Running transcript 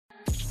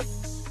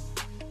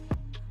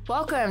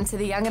Welcome to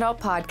the Young Adult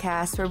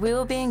Podcast, where we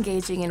will be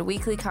engaging in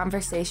weekly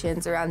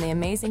conversations around the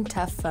amazing,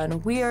 tough,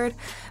 fun, weird,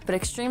 but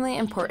extremely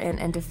important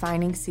and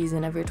defining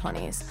season of your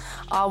 20s,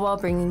 all while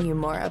bringing you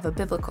more of a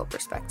biblical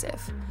perspective.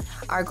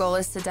 Our goal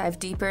is to dive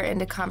deeper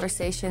into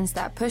conversations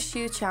that push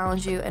you,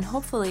 challenge you, and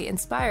hopefully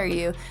inspire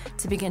you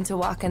to begin to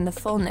walk in the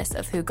fullness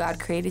of who God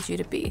created you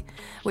to be,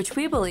 which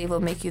we believe will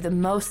make you the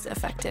most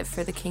effective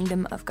for the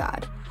kingdom of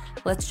God.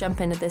 Let's jump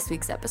into this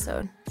week's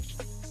episode.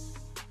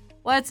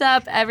 What's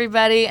up,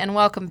 everybody, and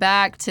welcome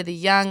back to the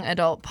Young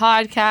Adult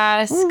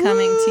Podcast. Woo-hoo!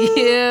 Coming to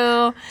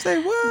you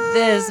Say what?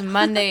 This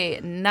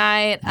Monday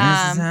night.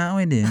 This is how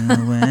we do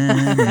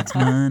when it's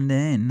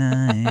Monday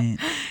night.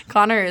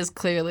 Connor is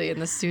clearly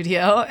in the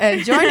studio,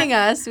 and joining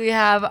us, we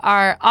have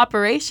our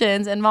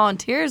operations and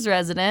volunteers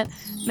resident,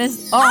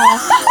 Miss.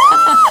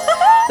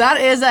 Oh, that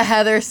is a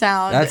Heather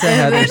sound. That's a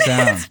Heather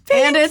sound.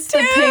 And it's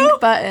the pink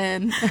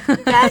button.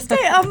 Best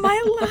day of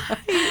my life.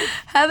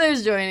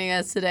 Heather's joining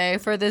us today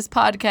for this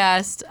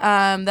podcast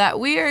that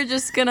we are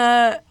just going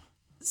to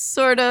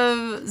sort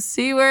of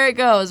see where it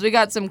goes. We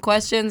got some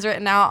questions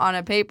written out on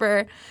a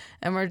paper,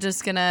 and we're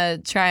just going to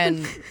try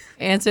and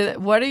answer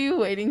that. What are you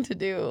waiting to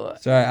do?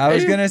 Sorry, I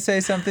was going to say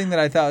something that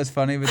I thought was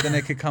funny, but then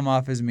it could come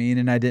off as mean,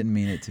 and I didn't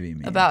mean it to be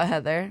mean. About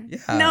Heather?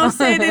 Yeah. No,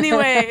 say it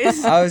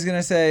anyways. I was going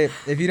to say,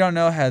 if you don't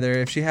know Heather,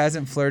 if she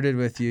hasn't flirted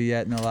with you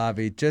yet in the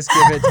lobby, just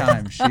give it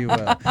time. She will.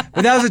 But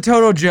that was a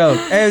total joke.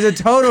 It was a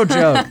total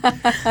joke.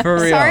 For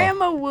real. Sorry,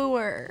 I'm a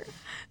wooer.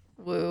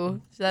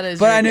 Woo. That is.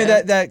 But I knew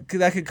that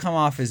could come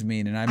off as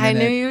mean, and I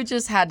knew you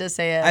just had to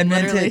say it. I'm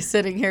literally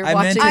sitting here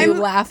watching you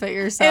laugh at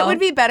yourself. It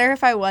would be better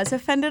if I was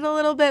offended a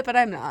little bit, but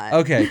I'm not.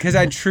 Okay, because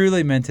I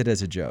truly meant it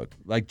as a joke,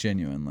 like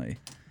genuinely.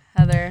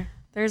 Heather,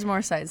 there's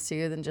more sides to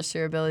you than just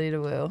your ability to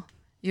woo.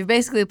 You've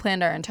basically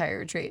planned our entire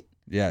retreat.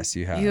 Yes,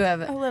 you have. You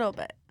have a little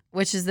bit.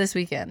 Which is this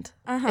weekend.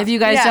 Uh-huh. If you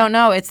guys don't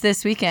know, it's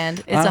this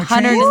weekend. It's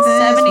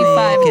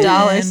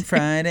 $175.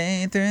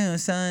 Friday through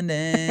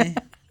Sunday.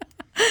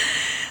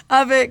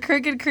 Up at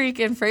Crooked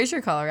Creek in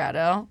Fraser,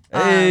 Colorado.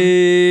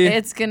 Hey.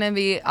 It's going to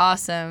be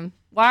awesome.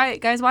 Why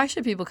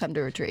should people come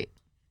to retreat?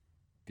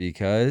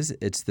 Because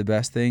it's the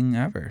best thing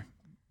ever.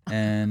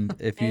 And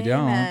if you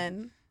Amen.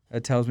 don't,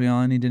 that tells me all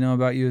I need to know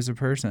about you as a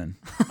person.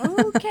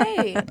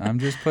 Okay. I'm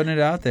just putting it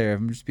out there.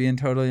 I'm just being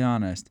totally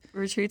honest.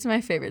 Retreat's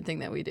my favorite thing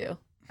that we do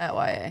at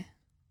YA.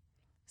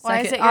 Why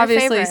is it your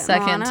obviously favorite,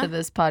 second Moana? to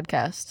this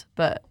podcast,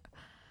 but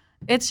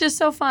it's just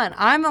so fun.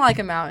 I'm like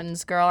a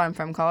mountains girl. I'm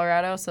from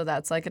Colorado, so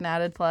that's like an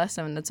added plus.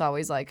 I mean, it's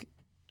always like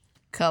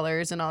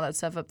colors and all that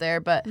stuff up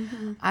there, but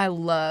I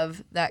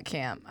love that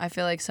camp. I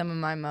feel like some of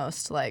my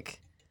most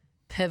like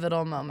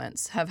pivotal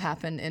moments have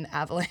happened in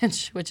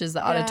Avalanche, which is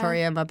the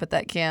auditorium up at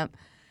that camp.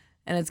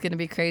 And it's going to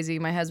be crazy.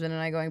 My husband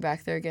and I going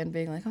back there again,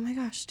 being like, oh my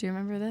gosh, do you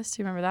remember this?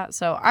 Do you remember that?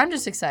 So I'm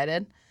just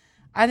excited.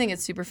 I think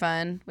it's super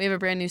fun. We have a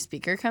brand new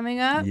speaker coming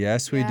up.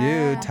 Yes, we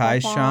do.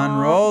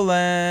 Tyshawn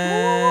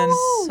Rowland.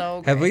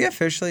 So great. Have we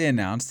officially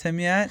announced him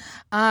yet?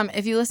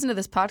 If you listen to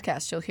this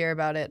podcast, you'll hear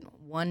about it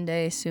one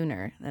day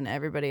sooner than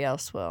everybody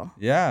else will.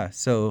 Yeah,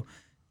 so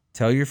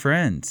tell your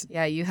friends.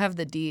 Yeah, you have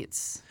the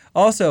deets.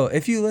 Also,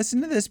 if you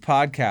listen to this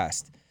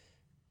podcast,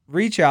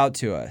 reach out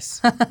to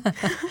us.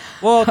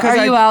 Well,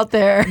 are you out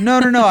there?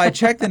 No. I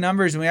checked the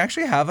numbers, and we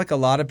actually have like a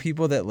lot of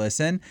people that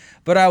listen.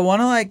 But I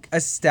want to like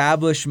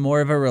establish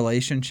more of a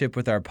relationship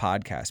with our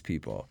podcast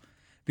people,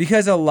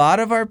 because a lot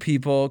of our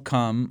people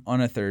come on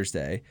a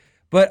Thursday.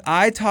 But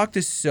I talk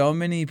to so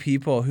many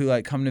people who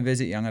like come to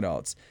visit young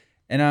adults,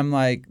 and I'm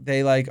like,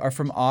 they like are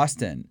from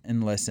Austin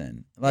and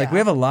listen. Like we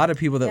have a lot of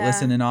people that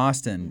listen in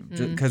Austin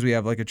because we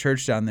have like a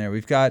church down there.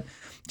 We've got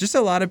just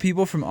a lot of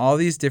people from all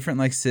these different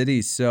like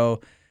cities.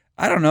 So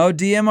I don't know,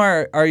 DM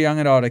our young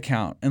adult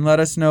account and let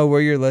us know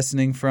where you're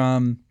listening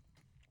from.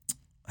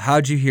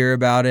 How'd you hear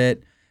about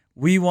it?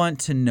 We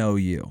want to know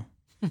you.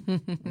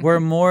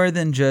 We're more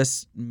than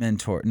just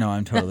mentor. No,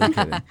 I'm totally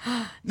kidding.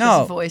 No,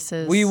 just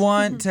voices. We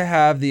want to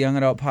have the Young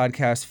Adult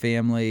Podcast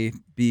family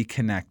be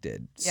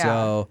connected. Yeah,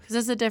 So because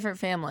it's a different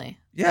family.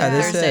 Yeah,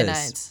 this Thursday is.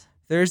 nights.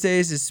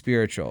 Thursdays is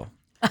spiritual.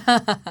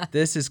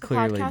 This is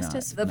clearly not.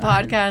 The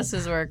podcast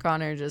is where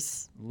Connor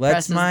just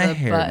lets presses my the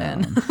hair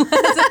button.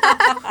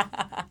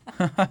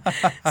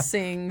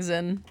 Sings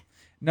and...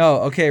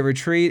 No, okay,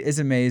 retreat is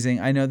amazing.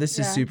 I know this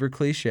is super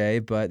cliche,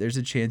 but there's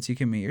a chance you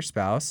can meet your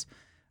spouse.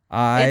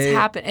 It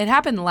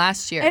happened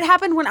last year. It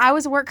happened when I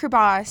was a work crew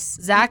boss.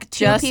 Zach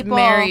just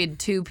married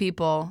 2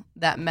 people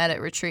that met at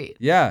retreat.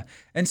 Yeah.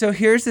 And so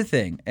here's the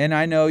thing, and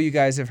I know you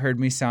guys have heard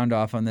me sound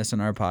off on this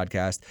on our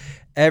podcast.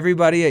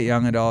 Everybody at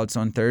Young Adults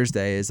on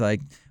Thursday is like,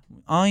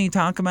 all you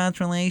talk about is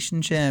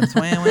relationships.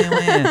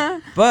 Wah.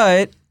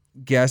 But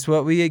guess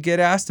what we get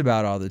asked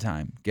about all the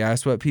time?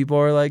 Guess what people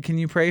are like, can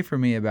you pray for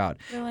me about?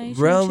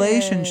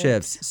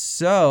 Relationships.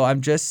 So I'm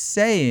just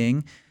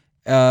saying...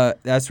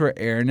 that's where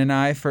Aaron and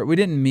I, we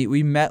didn't meet.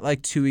 We met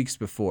like 2 weeks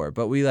before,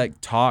 but we like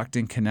talked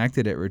and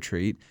connected at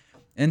retreat.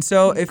 And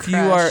so if you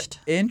are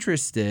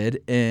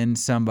interested in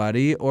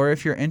somebody, or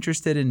if you're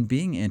interested in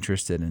being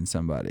interested in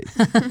somebody,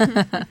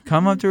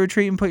 come up to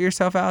retreat and put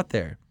yourself out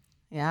there.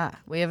 Yeah,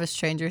 we have a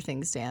Stranger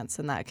Things dance,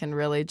 and that can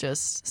really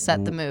just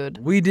set the mood.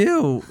 We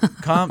do.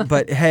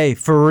 But hey,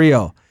 for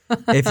real,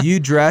 if you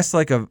dress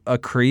like a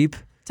creep,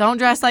 don't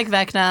dress like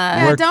Vecna.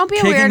 Yeah, don't be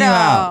a kicking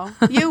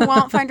weirdo. you You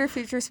won't find your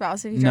future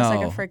spouse if you dress like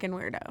a No. freaking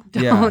weirdo.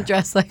 Don't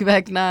dress like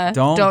Vecna.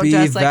 Don't be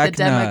dress like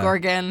the Vecna.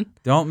 Demogorgon.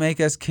 Don't make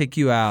us kick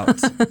you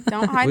out.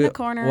 Don't hide in the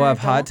corner. We'll have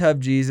Don't- Hot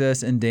Tub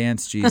Jesus and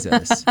Dance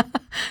Jesus.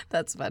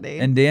 That's funny.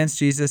 And Dance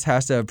Jesus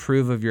has to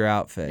approve of your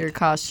outfit. Your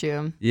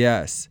costume.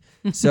 Yes.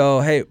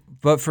 So, hey,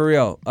 but for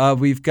real,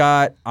 we've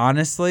got,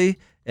 honestly,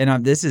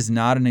 and this is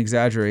not an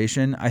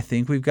exaggeration, I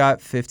think we've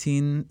got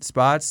 15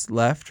 spots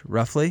left,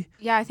 roughly.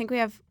 Yeah, I think we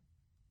have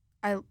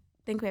 18.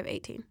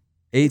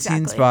 18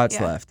 Exactly, spots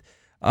yeah. left.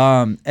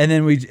 And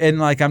then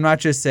like, I'm not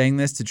just saying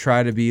this to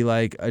try to be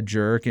like a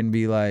jerk and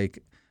be like,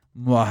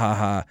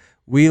 wahaha.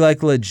 We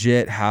like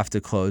legit have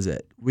to close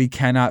it. We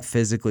cannot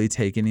physically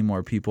take any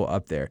more people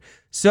up there.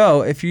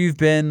 So if you've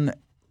been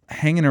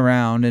hanging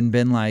around and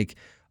been like,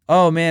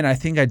 oh man, I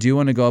think I do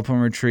want to go up on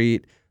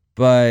retreat,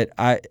 but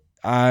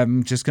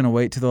I'm just going to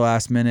wait to the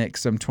last minute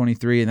because I'm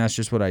 23 and that's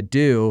just what I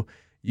do,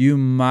 you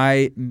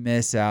might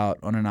miss out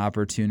on an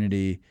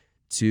opportunity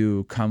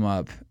to come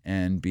up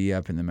and be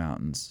up in the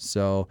mountains.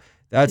 So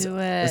that's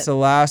the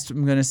last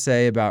I'm going to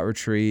say about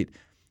retreat.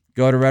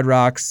 Go to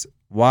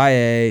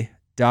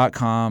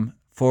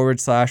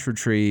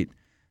redrocksya.com/retreat,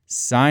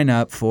 sign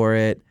up for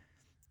it.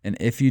 And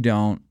if you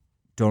don't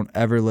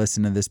ever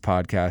listen to this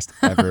podcast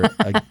ever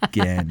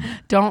again.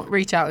 Don't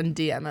reach out and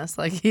DM us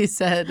like he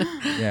said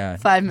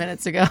 5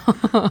 minutes ago.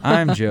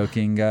 I'm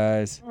joking,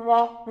 guys.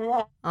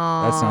 That's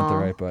not the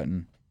right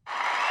button.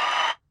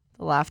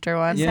 The laughter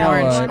one. You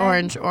know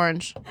Orange.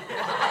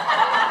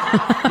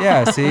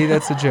 Yeah, see,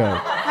 that's a joke.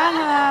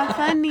 Haha,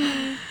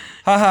 funny.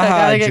 Ha ha I ha.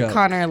 gotta get joke.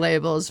 Connor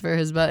labels for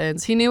his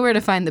buttons. He knew where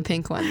to find the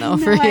pink one though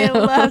for I you.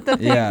 love the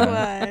pink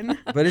Yeah. one.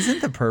 But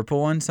isn't the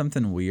purple one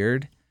something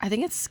weird? I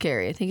think it's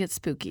scary. I think it's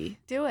spooky.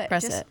 Do it.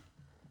 Press it.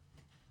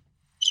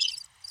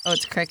 Oh,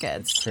 it's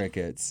crickets.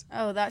 Crickets.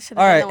 Oh, that should.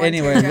 All right.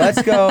 Anyway,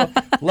 let's go.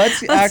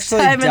 Let's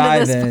actually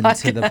dive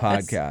into the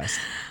podcast.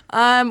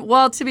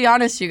 Well, to be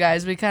honest, you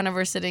guys, we kind of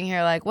were sitting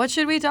here like, what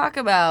should we talk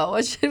about?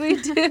 What should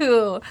we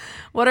do?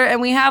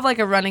 And we have like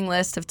a running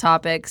list of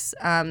topics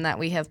that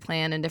we have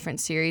planned in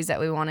different series that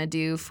we want to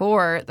do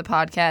for the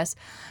podcast.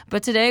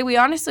 But today we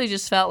honestly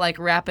just felt like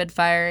rapid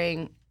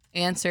firing,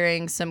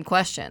 answering some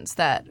questions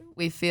that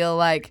we feel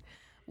like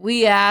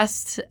we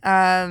asked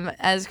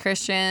as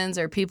Christians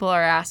or people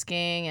are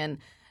asking and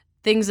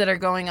things that are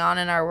going on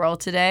in our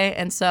world today.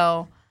 And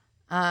so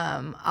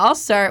I'll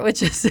start with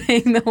just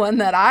saying the one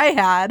that I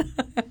had,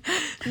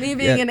 me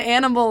being an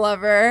animal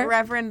lover.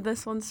 Reverend,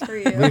 this one's for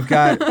you.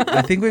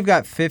 I think we've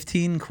got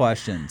 15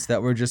 questions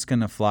that we're just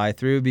going to fly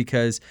through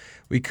because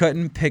we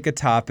couldn't pick a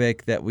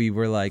topic that we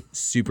were like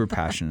super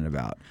passionate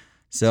about.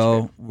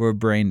 So we're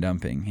brain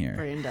dumping here.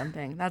 Brain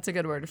dumping. That's a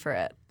good word for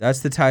it.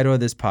 That's the title of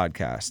this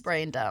podcast.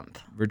 Brain dump.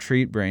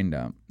 Retreat, brain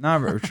dump.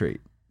 Not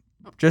retreat.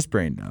 Just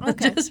brain dump.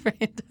 Okay. Just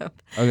brain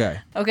dump.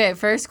 Okay,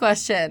 first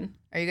question.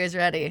 Are you guys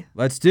ready?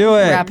 let's do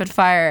it. Rapid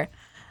fire.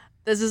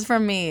 This is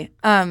from me.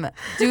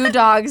 Do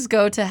dogs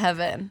go to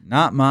heaven?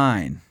 Not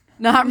mine.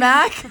 Not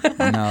Mac?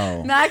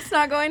 No. Mac's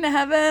not going to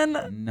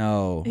heaven?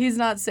 No. He's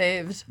not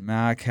saved.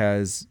 Mac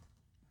has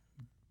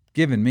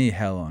given me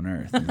hell on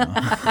earth. You know?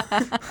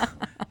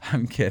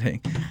 I'm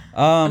kidding.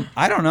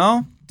 I don't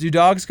know. Do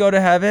dogs go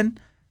to heaven?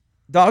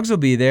 Dogs will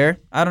be there.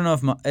 I don't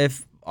know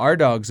if our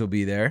dogs will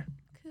be there.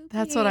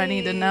 That's what I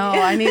need to know.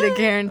 I need a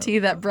guarantee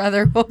that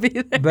brother will be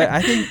there. But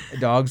I think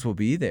dogs will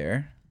be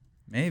there.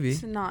 Maybe.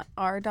 It's not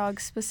our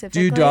dogs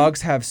specifically. Do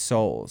dogs have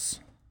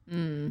souls?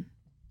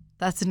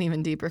 That's an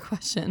even deeper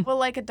question. Well,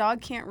 like a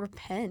dog can't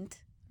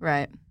repent.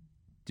 Right.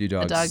 Do A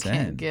dogs dog sin?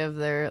 can't give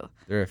their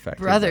They're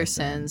affected brother by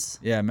sin. sins.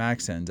 Yeah,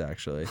 Max sins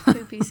actually.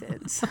 Poopy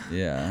sins.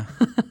 Yeah.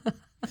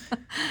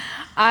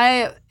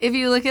 If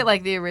you look at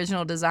like the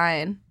original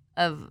design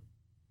of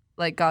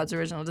like God's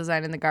original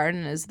design in the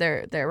garden is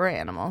there were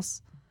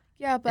animals.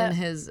 Yeah, but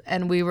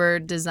And we were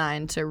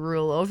designed to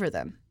rule over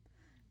them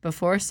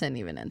before sin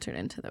even entered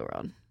into the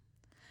world.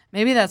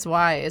 Maybe that's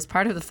why, as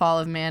part of the fall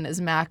of man, is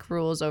Mac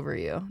rules over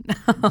you.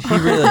 He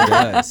really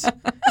does.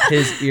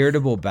 His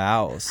irritable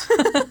bowels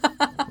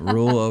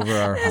rule over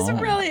our home.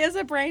 this really is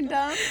a brain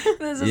dump.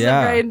 This is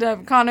Yeah. a brain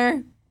dump.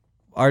 Connor?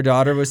 Our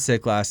daughter was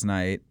sick last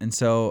night, and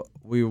so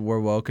we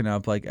were woken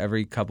up like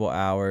every couple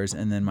hours,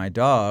 and then my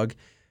dog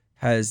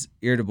has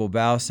irritable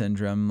bowel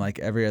syndrome like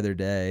every other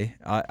day.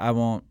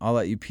 I'll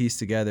let you piece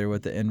together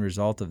what the end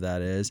result of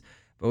that is.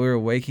 But we were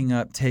waking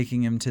up,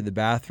 taking him to the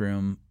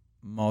bathroom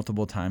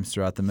multiple times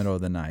throughout the middle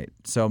of the night.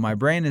 So my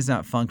brain is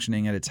not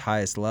functioning at its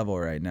highest level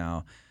right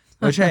now,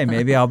 which, hey,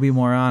 maybe I'll be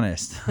more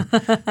honest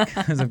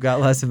because I've got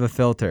less of a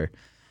filter.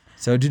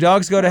 So do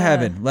dogs go to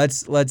heaven?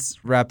 Let's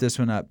wrap this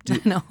one up.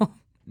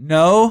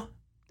 No,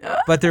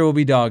 but there will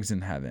be dogs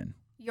in heaven.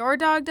 Your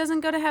dog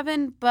doesn't go to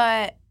heaven,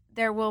 but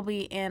there will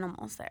be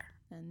animals there.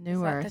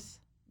 New that the Earth.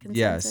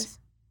 Consensus?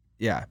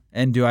 Yeah.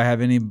 And do I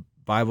have any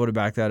Bible to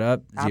back that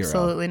up? Zero.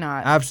 Absolutely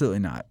not. Absolutely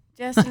not.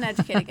 Just an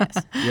educated guess.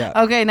 Yeah.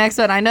 Okay, next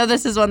one. I know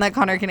this is one that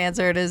Connor can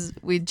answer. It is.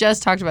 We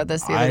just talked about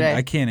this the other day.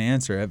 I can't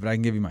answer it, but I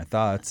can give you my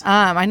thoughts.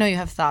 I know you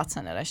have thoughts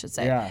on it, I should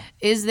say. Yeah.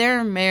 Is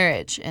there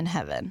marriage in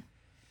heaven?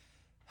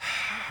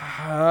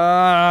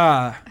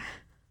 I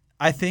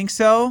think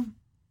so.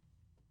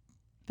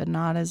 But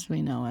not as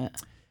we know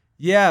it.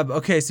 Yeah.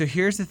 Okay. So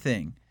here's the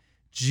thing.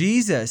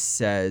 Jesus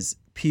says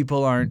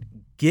people aren't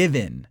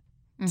given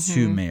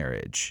to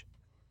marriage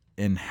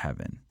in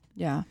heaven.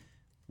 Yeah.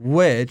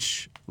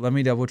 Which, let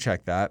me double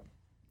check that.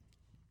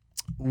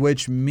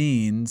 Which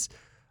means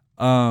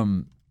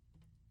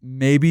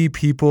maybe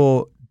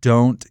people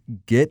don't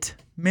get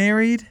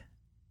married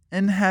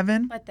in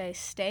heaven. But they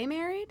stay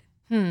married?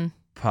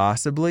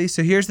 Possibly.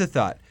 So here's the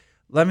thought.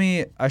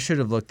 I should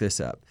have looked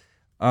this up.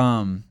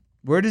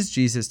 Where does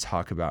Jesus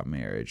talk about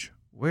marriage?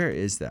 Where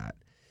is that?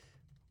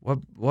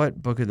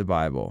 What book of the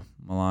Bible?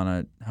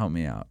 Milana, help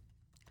me out.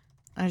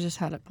 I just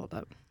had it pulled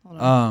up. Hold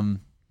on.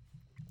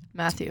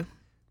 Matthew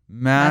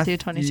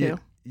 22.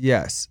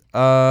 Yes.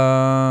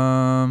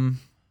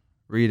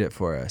 Read it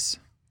for us.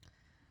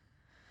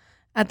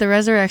 At the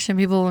resurrection,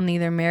 people will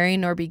neither marry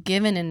nor be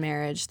given in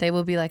marriage. They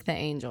will be like the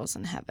angels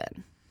in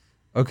heaven.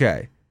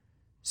 Okay.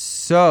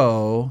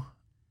 So.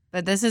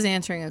 But this is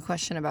answering a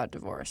question about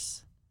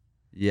divorce.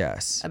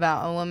 Yes.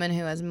 About a woman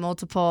who has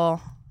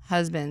multiple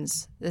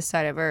husbands this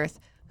side of earth.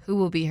 Who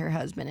will be her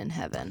husband in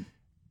heaven?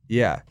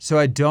 Yeah.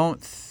 So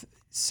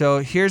so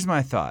here's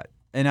my thought.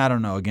 And I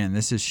don't know. Again,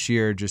 this is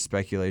sheer just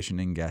speculation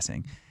and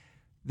guessing.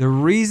 The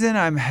reason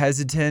I'm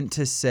hesitant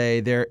to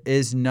say there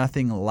is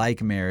nothing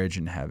like marriage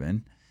in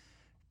heaven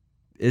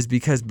is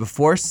because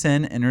before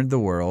sin entered the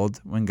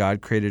world, when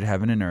God created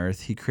heaven and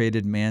earth, he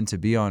created man to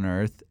be on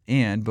earth.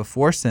 And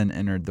before sin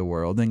entered the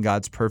world, in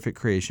God's perfect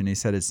creation, he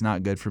said, it's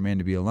not good for man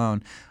to be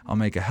alone. I'll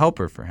make a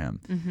helper for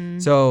him. Mm-hmm.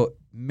 So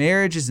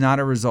marriage is not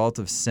a result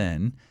of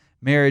sin.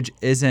 Marriage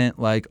isn't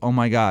like, oh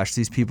my gosh,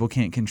 these people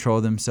can't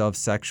control themselves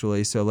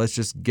sexually, so let's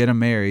just get them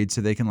married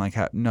so they can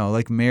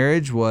no,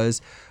 marriage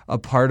was a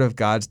part of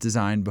God's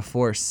design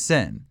before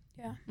sin.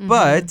 Yeah. Mm-hmm.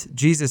 But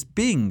Jesus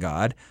being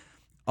God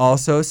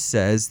also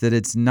says that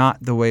it's not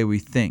the way we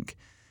think.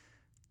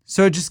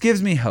 So it just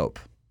gives me hope.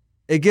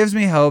 It gives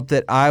me hope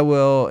that I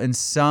will in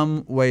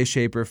some way,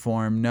 shape, or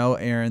form know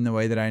Erin the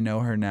way that I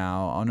know her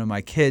now. I'll know my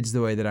kids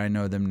the way that I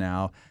know them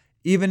now.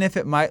 Even if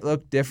it might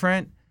look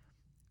different,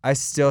 I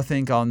still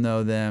think I'll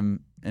know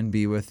them and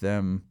be with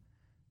them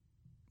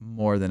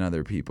more than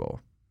other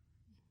people,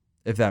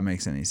 if that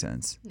makes any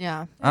sense.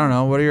 Yeah. I don't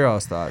know. What are your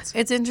all's thoughts?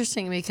 It's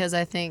interesting because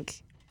I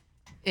think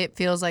it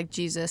feels like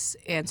Jesus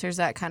answers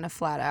that kind of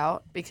flat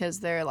out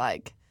because they're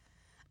like,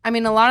 a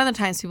lot of the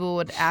times people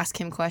would ask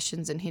him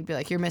questions and he'd be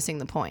like, you're missing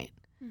the point,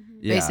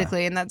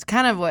 basically. And that's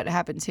kind of what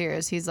happens here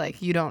is he's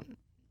like, you don't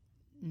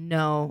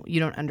know,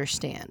 you don't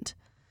understand.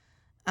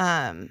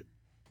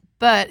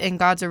 But in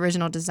God's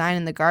original design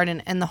in the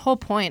garden, and the whole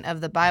point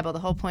of the Bible, the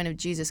whole point of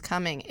Jesus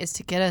coming is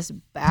to get us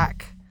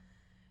back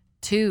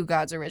to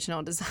God's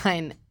original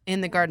design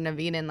in the Garden of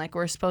Eden. Like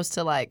we're supposed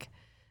to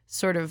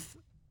sort of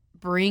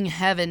bring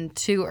heaven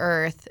to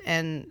earth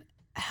and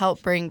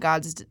help bring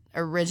God's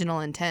original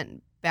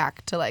intent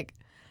back to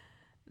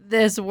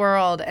this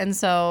world. And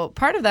so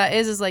part of that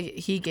is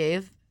he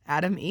gave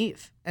Adam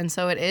Eve. And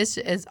so it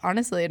is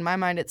honestly, in my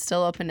mind, it's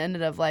still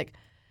open-ended of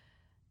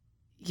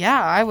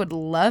yeah, I would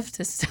love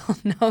to still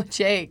know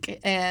Jake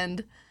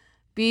and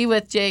be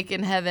with Jake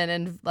in heaven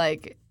and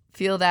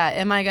feel that.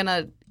 Am I going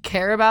to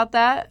care about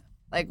that?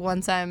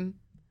 Once I'm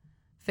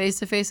face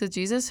to face with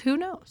Jesus, who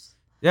knows?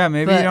 Yeah,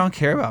 maybe you don't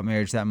care about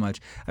marriage that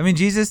much.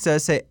 Jesus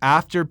does say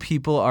after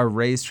people are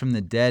raised from the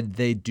dead,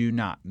 they do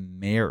not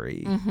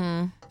marry.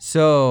 Mm-hmm.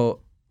 So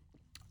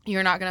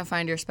you're not going to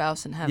find your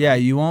spouse in heaven. Yeah,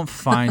 you won't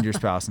find your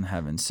spouse in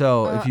heaven.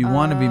 So if you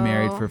want to be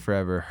married for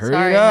forever, hurry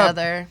Sorry, up.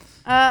 Heather.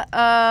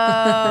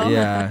 Uh-oh.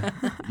 Yeah,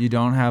 you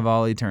don't have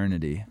all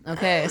eternity.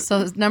 Okay,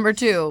 so number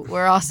 2,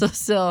 we're also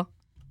still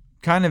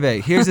kind of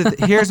vague. Here's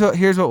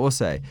what we'll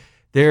say.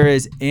 There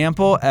is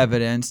ample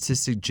evidence to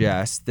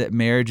suggest that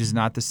marriage is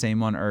not the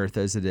same on earth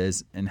as it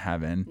is in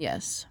heaven.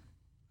 Yes.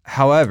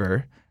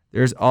 However,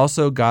 there's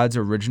also God's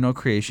original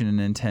creation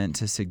and intent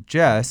to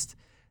suggest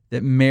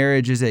that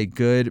marriage is a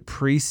good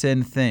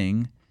pre-sin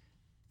thing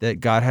that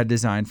God had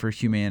designed for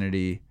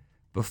humanity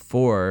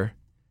before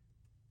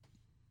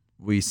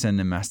we sinned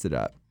and messed it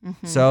up.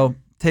 Mm-hmm. So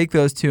take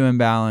those two in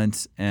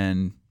balance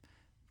and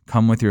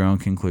come with your own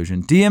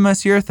conclusion. DM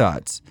us your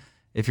thoughts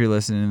if you're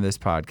listening to this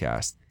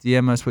podcast.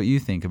 DM us what you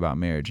think about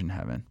marriage in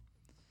heaven.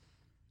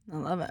 I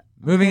love it.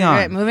 Moving on.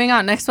 Great. Moving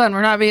on. Next one.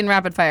 We're not being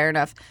rapid fire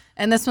enough.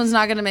 And this one's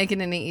not going to make it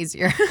any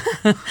easier.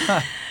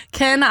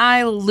 Can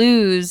I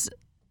lose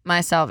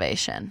my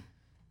salvation?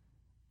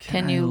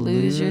 Can you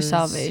lose your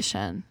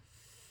salvation?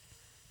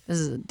 This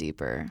is a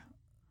deeper.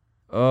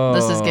 Oh.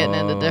 This is getting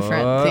into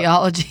different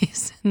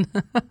theologies.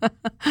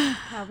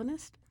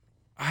 Calvinist?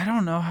 I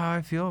don't know how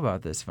I feel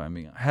about this. If I'm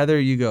being Heather,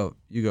 you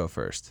go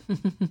first.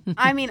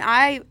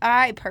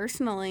 I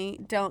personally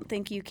don't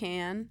think you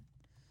can.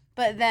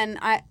 But then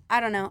I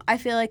don't know. I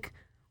feel like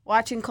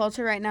watching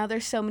culture right now,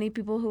 there's so many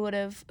people who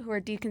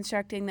are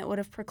deconstructing that would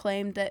have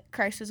proclaimed that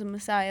Christ was a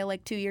Messiah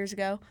like 2 years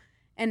ago,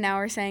 and now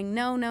are saying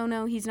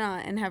no, he's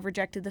not, and have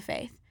rejected the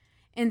faith.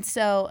 And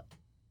so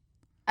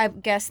I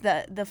guess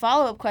the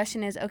follow-up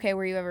question is, okay,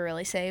 were you ever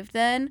really saved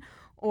then,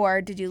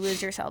 or did you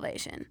lose your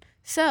salvation?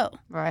 So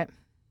Right.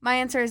 my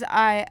answer is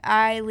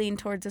I lean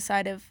towards the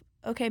side of,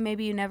 okay,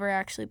 maybe you never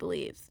actually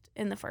believed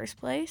in the first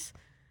place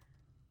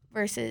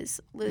versus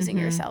losing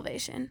your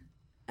salvation.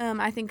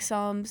 I think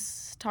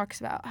Psalms talks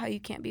about how you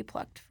can't be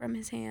plucked from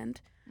his hand.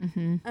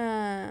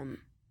 And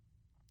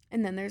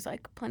then there's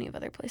like plenty of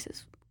other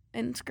places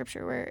in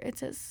Scripture where it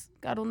says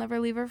God will never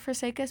leave or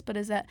forsake us, but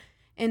is that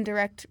in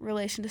direct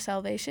relation to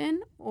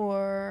salvation,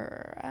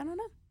 or I don't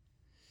know.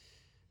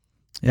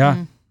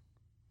 Yeah.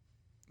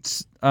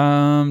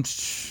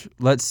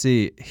 Let's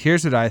see.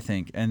 Here's what I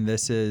think, and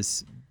this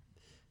is,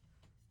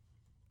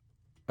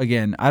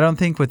 again, I don't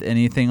think with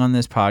anything on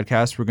this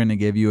podcast we're going to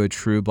give you a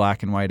true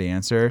black and white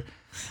answer,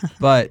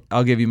 but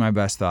I'll give you my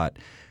best thought.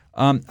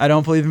 I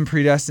don't believe in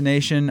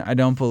predestination. I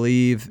don't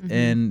believe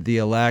in the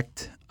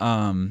elect.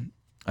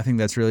 I think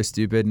that's really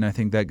stupid, and I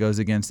think that goes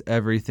against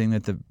everything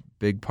that the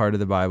big part of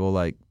the Bible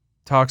like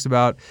talks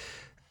about.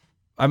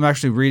 I'm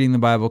actually reading the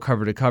Bible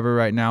cover to cover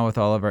right now with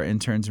all of our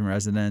interns and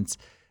residents,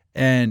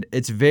 and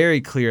it's very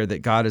clear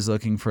that God is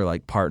looking for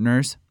like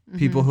partners,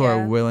 people who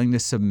are willing to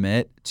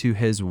submit to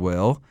his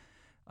will.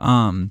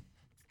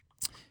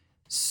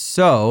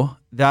 So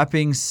that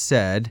being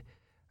said,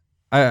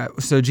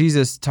 so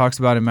Jesus talks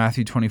about in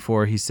Matthew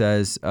 24, he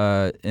says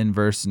in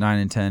verse 9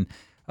 and 10,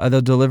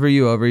 they'll deliver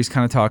you over. He's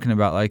kind of talking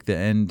about like the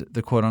end,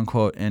 the quote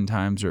unquote end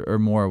times or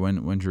more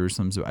when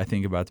Jerusalem's, I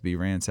think, about to be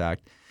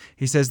ransacked.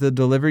 He says they'll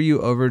deliver you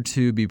over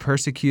to be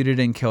persecuted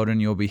and killed, and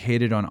you'll be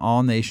hated on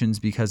all nations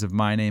because of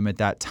my name. At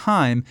that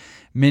time,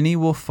 many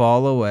will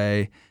fall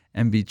away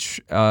and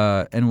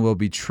will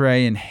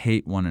betray and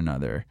hate one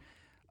another.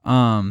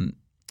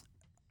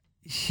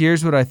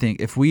 Here's what I think.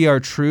 If we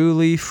are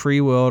truly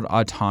free-willed,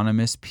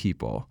 autonomous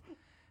people,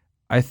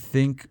 I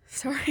think...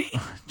 Sorry.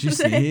 Did you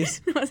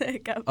sneeze? Was it a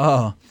hiccup?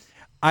 Oh,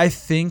 I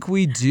think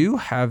we do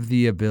have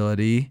the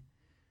ability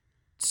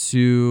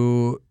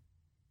to...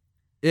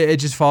 It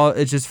just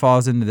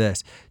falls into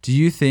this. Do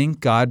you think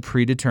God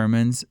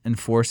predetermines and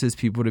forces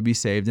people to be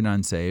saved and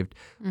unsaved?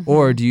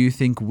 Or do you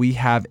think we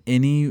have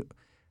any,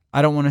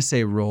 I don't want to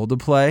say role to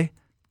play,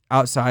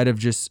 outside of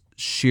just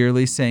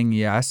sheerly saying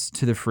yes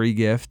to the free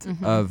gift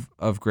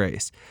of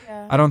grace?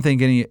 Yeah. I don't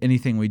think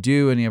anything we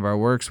do, any of our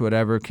works,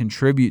 whatever,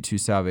 contribute to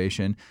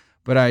salvation.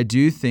 But I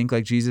do think,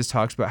 like Jesus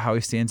talks about how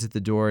he stands at the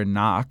door and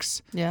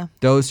knocks. Yeah.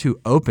 Those who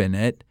open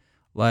it,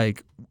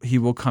 like he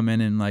will come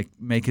in and like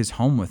make his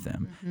home with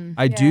them.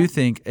 I do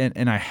think,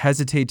 and I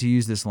hesitate to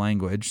use this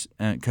language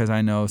because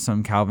I know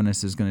some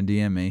Calvinist is going to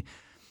DM me.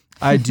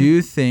 I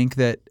do think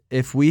that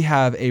if we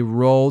have a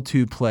role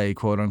to play,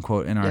 quote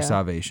unquote, in our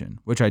salvation,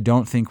 which I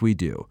don't think we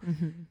do,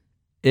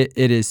 it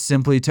is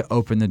simply to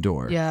open the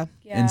door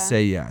and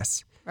say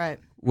yes. Right.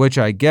 Which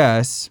I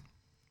guess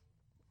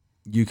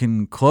you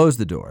can close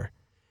the door.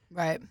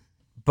 Right.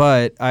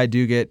 But I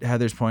do get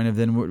Heather's point of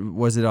then,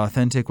 was it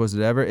authentic? Was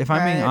it ever? If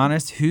I'm being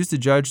honest, who's to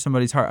judge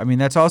somebody's heart? I mean,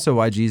 that's also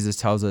why Jesus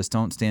tells us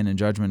don't stand in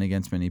judgment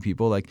against many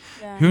people. Like,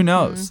 who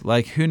knows?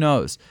 Like, who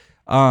knows?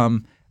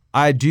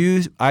 I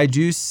do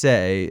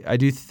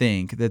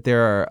think that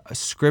there are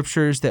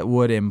scriptures that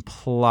would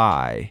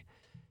imply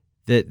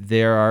that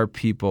there are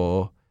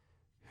people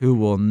who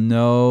will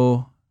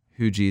know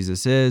who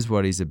Jesus is,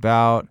 what he's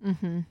about,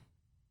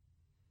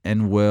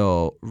 and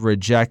will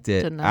reject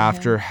it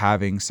after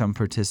having some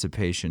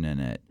participation in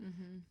it.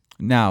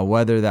 Now,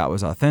 whether that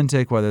was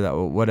authentic, whether that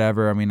was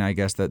whatever, I mean, I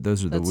guess that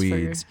those are the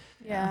weeds.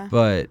 Yeah.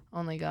 But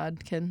only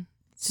God can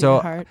see the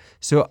heart.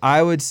 So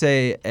I would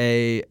say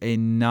a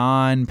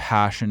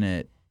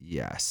non-passionate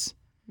yes.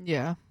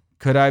 Yeah.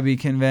 Could I be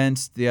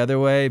convinced the other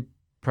way?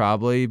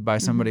 Probably by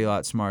somebody a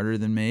lot smarter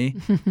than me.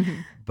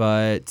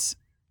 But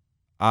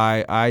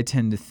I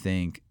tend to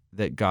think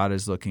that God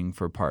is looking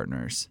for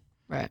partners.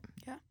 Right.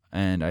 Yeah.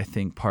 And I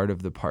think part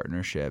of the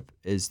partnership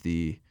is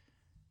the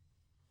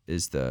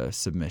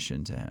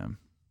submission to him.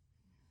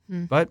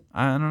 But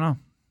I don't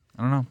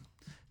know.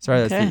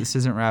 Sorry, this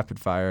isn't rapid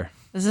fire.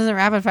 This isn't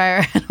rapid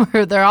fire.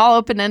 They're all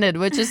open-ended,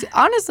 which is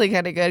honestly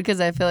kind of good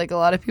because I feel like a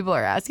lot of people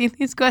are asking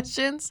these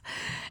questions,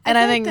 and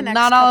I think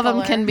not all of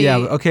them can be. Yeah.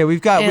 Okay.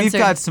 We've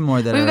got some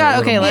more that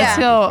Okay. Let's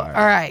go. All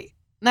right.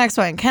 Next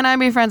one. Can I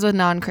be friends with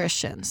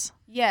non-Christians?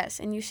 Yes,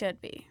 and you should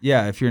be.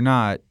 Yeah. If you're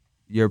not,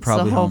 you're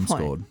probably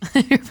homeschooled.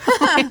 You're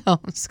probably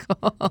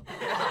homeschooled.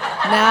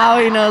 Now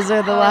he knows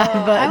where the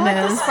live button I want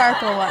is. the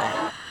sparkle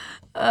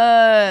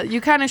one. You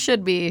kind of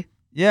should be.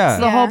 Yeah.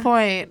 That's the whole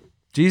point.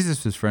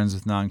 Jesus was friends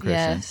with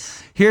non-Christians.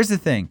 Yes. Here's the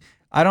thing.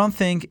 I don't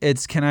think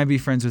it's can I be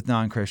friends with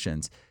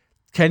non-Christians.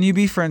 Can you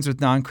be friends with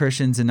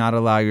non-Christians and not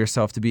allow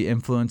yourself to be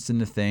influenced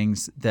into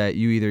things that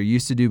you either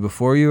used to do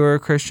before you were a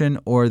Christian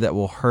or that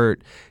will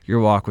hurt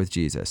your walk with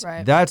Jesus?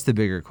 Right. That's the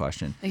bigger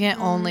question. You can't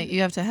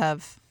you have to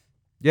have.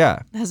 Yeah.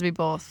 It has to be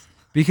both.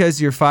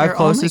 Because your 5 Your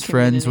closest only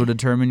friends community. will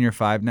determine your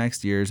 5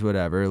 next years,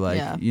 whatever.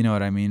 Like, you know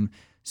what I mean?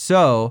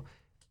 So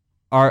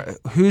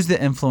who's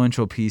the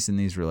influential piece in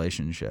these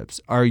relationships?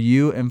 Are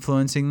you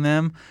influencing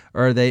them,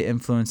 or are they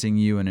influencing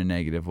you in a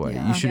negative way?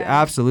 Yeah. You should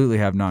absolutely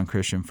have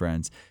non-Christian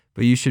friends,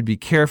 but you should be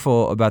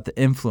careful about the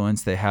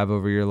influence they have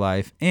over your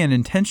life and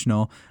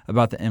intentional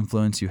about the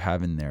influence you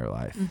have in their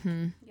life.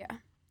 Mm-hmm. Yeah.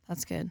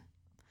 That's good.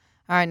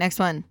 All right, next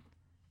one.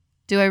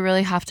 Do I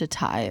really have to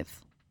tithe?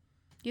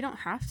 You don't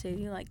have to.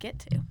 You get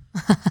to.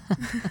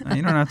 No,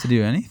 you don't have to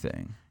do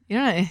anything.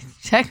 You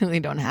technically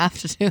don't have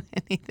to do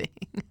anything.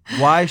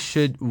 Why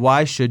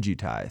should you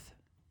tithe?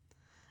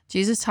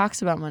 Jesus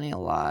talks about money a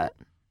lot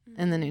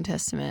in the New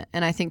Testament.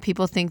 And I think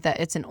people think that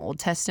it's an Old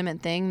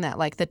Testament thing, that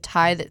the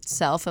tithe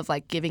itself of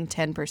giving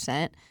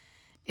 10%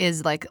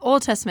 is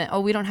Old Testament. Oh,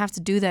 we don't have to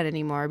do that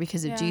anymore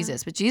because of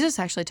Jesus. But Jesus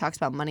actually talks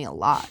about money a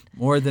lot.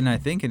 More than I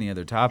think any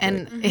other topic.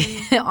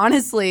 And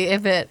honestly,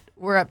 if it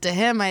were up to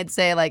him, I'd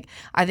say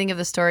I think of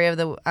the story of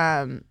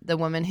the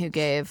woman who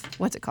gave,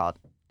 what's it called?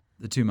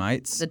 The 2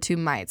 mites? The 2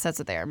 mites. That's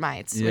what they are,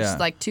 mites. Yeah.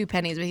 Which is 2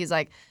 pennies. But he's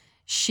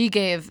she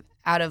gave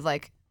out of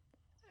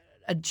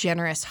a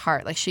generous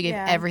heart. She gave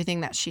everything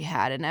that she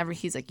had. And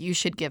he's you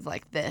should give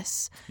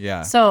this.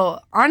 Yeah. So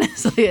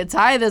honestly, a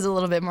tithe is a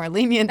little bit more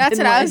lenient. That's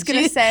what I was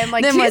going to say.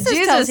 I'm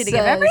Jesus tells you to give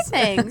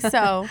everything.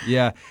 So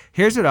yeah.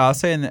 Here's what I'll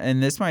say,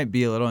 and this might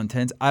be a little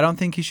intense. I don't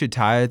think you should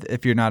tithe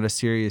if you're not a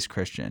serious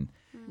Christian.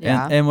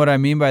 Yeah. And what I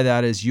mean by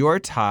that is your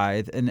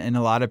tithe, and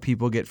a lot of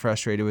people get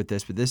frustrated with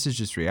this, but this is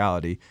just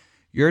reality.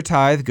 Your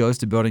tithe goes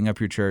to building up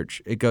your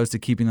church. It goes to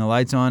keeping the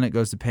lights on. It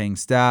goes to paying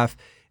staff.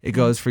 It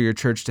goes for your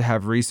church to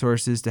have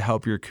resources to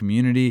help your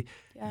community.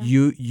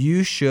 Yeah.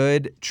 You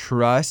should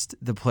trust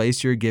the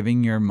place you're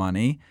giving your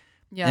money.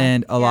 Yeah.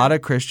 And a lot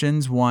of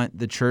Christians want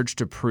the church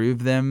to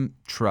prove them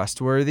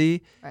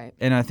trustworthy. Right.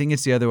 And I think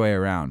it's the other way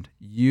around.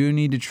 You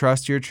need to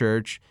trust your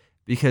church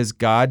because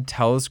God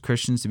tells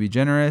Christians to be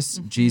generous.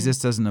 Mm-hmm. Jesus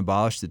doesn't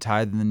abolish the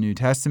tithe in the New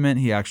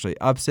Testament. He actually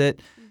ups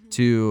it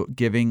to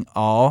giving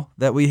all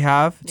that we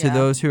have to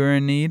those who are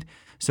in need.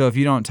 So if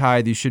you don't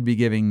tithe, you should be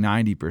giving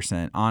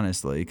 90%,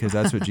 honestly, because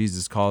that's what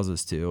Jesus calls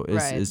us to,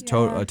 is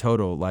a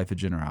total life of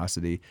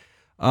generosity.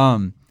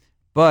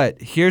 But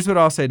here's what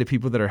I'll say to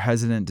people that are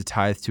hesitant to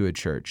tithe to a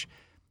church.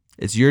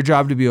 It's your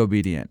job to be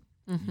obedient.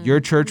 Mm-hmm. Your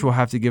church will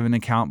have to give an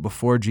account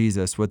before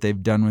Jesus what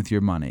they've done with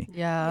your money.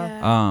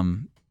 Yeah.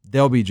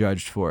 They'll be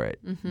judged for it,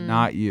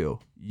 not you.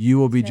 You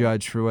will be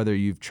judged for whether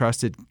you've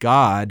trusted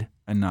God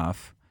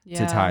enough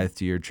to tithe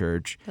to your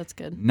church. That's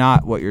good.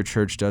 Not what your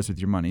church does with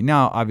your money.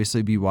 Now,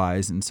 obviously, be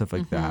wise and stuff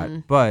like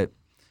that. But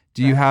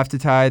do you have to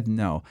tithe?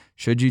 No.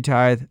 Should you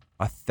tithe?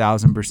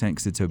 1,000%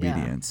 because it's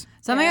obedience.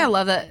 Something I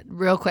love that,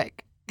 real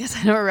quick, because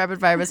I know we're rapid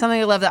fire, but something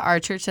I love that our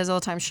church says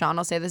all the time, Sean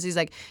will say this, he's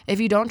if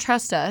you don't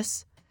trust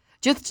us,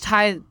 just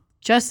tithe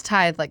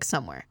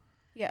somewhere.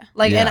 Yeah.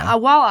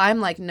 And while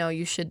I'm no,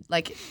 you should,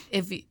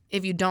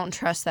 if you don't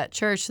trust that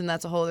church, then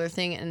that's a whole other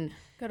thing. And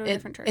go to a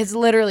different church. It's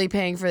literally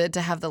paying for it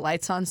to have the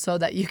lights on so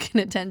that you can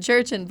attend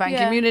church and find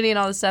community and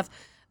all this stuff.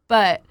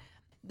 But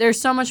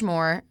there's so much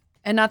more.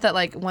 And not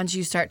that once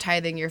you start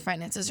tithing, your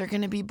finances are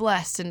going to be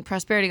blessed and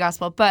prosperity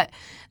gospel. But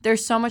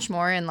there's so much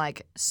more in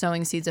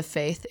sowing seeds of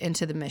faith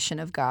into the mission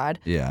of God.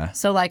 Yeah.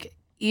 So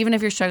even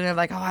if you're struggling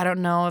with I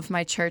don't know if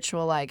my church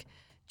will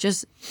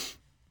just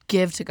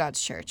give to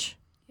God's church.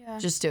 Yeah.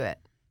 Just do it.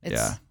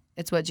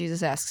 It's what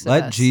Jesus asks of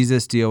us. Let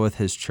Jesus deal with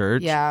his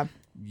church. Yeah.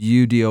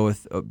 You deal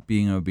with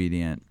being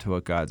obedient to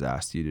what God's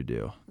asked you to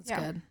do. That's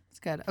good. That's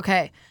good.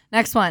 Okay,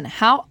 next one.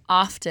 How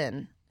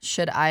often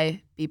should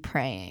I be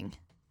praying?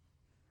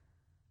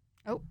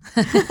 Oh.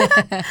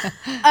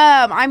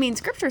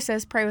 Scripture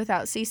says pray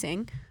without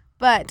ceasing.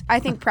 But I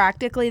think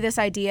practically this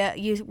idea,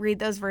 you read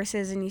those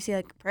verses and you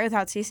see pray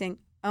without ceasing.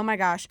 Oh my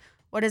gosh,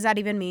 what does that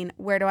even mean?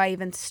 Where do I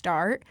even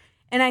start?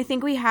 And I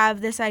think we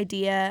have this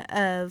idea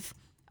of,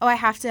 I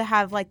have to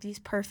have these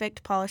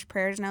perfect polished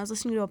prayers. And I was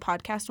listening to a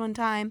podcast one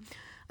time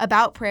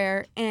about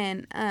prayer,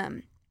 and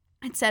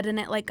it said in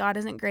it God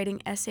isn't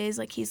grading essays,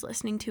 he's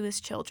listening to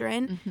his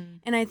children. Mm-hmm.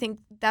 And I think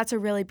that's a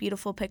really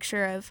beautiful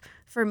picture of,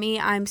 for me,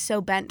 I'm so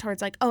bent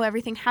towards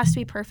everything has to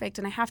be perfect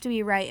and I have to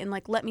be right, and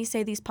let me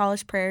say these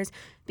polished prayers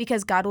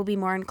because God will be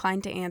more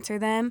inclined to answer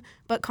them.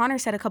 But Connor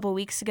said a couple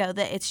weeks ago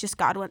that it's just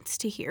God wants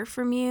to hear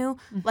from you.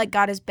 Mm-hmm.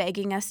 God is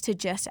begging us to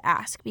just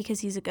ask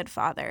because he's a good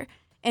father.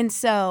 And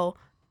so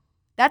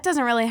that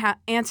doesn't really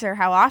answer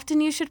how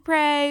often you should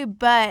pray,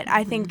 but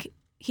I think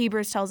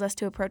Hebrews tells us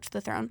to approach the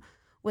throne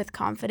with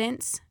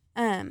confidence.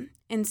 And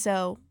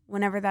so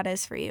whenever that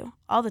is for you,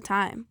 all the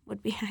time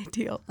would be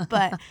ideal.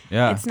 But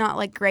it's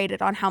not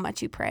graded on how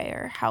much you pray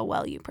or how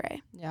well you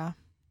pray. Yeah.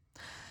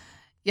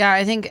 Yeah,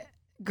 I think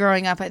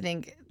growing up,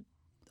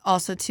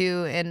 also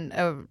too in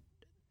a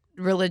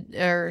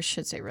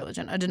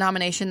religion, a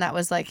denomination that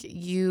was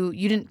you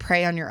didn't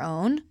pray on your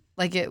own.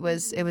 It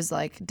was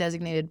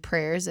designated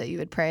prayers that you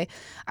would pray.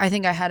 I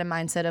think I had a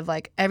mindset of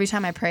every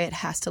time I pray, it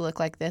has to look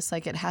like this.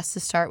 It has to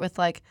start with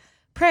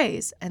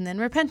praise and then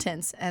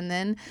repentance. And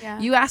then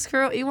you ask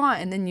for what you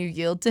want and then you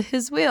yield to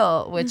his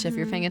will, which if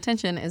you're paying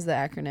attention is the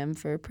acronym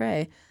for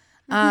pray.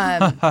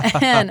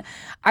 And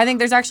I think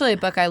there's actually a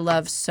book I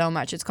love so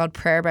much. It's called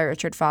Prayer by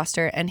Richard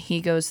Foster, and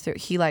he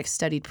like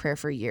studied prayer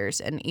for years,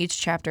 and each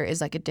chapter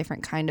is like a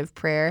different kind of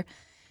prayer.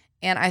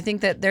 And I think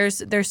that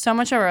there's so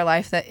much of our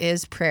life that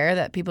is prayer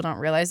that people don't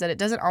realize, that it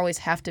doesn't always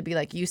have to be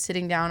like you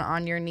sitting down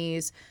on your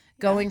knees,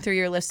 going through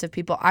your list of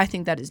people. I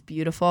think that is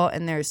beautiful,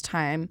 and there's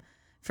time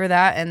for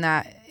that, and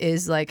that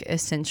is like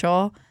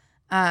essential.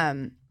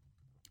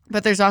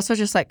 But there's also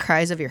just like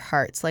cries of your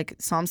hearts. Like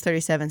Psalms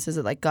 37 says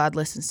that like God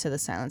listens to the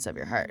silence of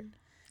your heart.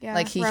 Yeah,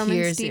 like he Romans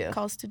hears deep you.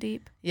 calls to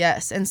deep.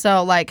 Yes. And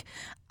so like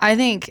I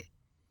think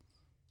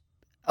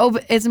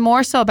it's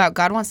more so about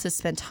God wants to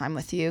spend time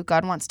with you.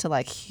 God wants to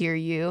like hear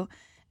you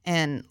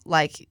and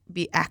like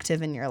be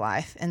active in your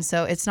life. And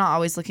so it's not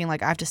always looking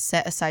like I have to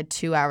set aside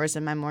 2 hours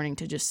in my morning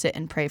to just sit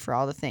and pray for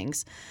all the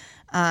things.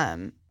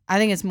 I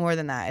think it's more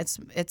than that.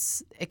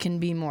 It can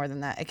be more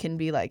than that. It can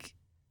be like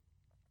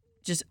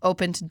just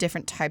open to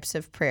different types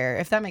of prayer,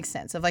 if that makes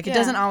sense. Of like, it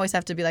doesn't always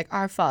have to be like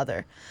our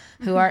Father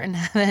who art in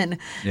heaven,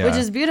 which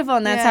is beautiful.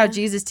 And that's how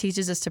Jesus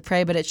teaches us to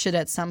pray. But it should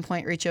at some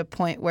point reach a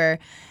point where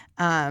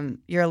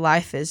your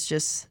life is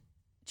just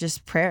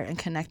prayer and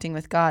connecting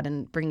with God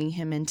and bringing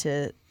him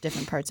into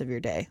different parts of your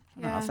day.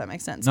 I don't know if that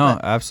makes sense. No,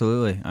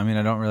 absolutely. I mean,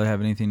 I don't really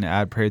have anything to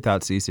add. Pray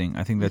without ceasing.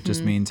 I think that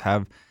just means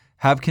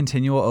have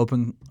continual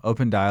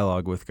open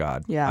dialogue with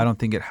God. Yeah. I don't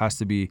think it has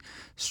to be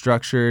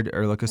structured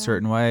or look a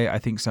certain way. I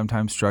think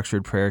sometimes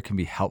structured prayer can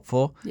be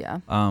helpful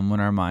when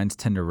our minds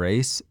tend to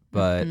race,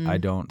 but I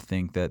don't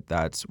think that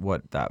that's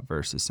what that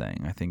verse is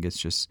saying. I think it's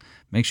just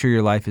make sure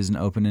your life is an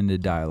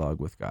open-ended dialogue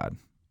with God.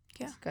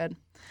 Yeah, good.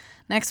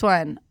 Next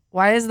one.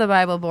 Why is the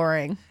Bible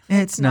boring?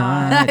 It's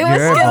not. I was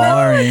You're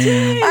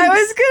boring. I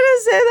was gonna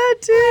say that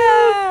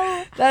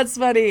too. That's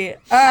funny.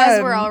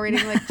 As we're all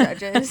reading like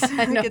Judges.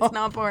 I think it's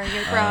not boring,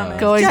 I promise.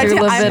 Going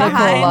through Levitical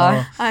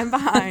law. I'm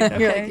behind. Okay.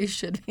 You're like, you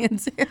should be in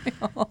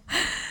cereal.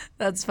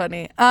 That's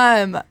funny.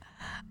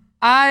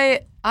 I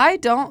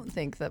don't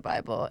think the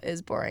Bible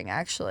is boring,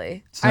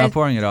 actually. It's not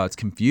boring at all. It's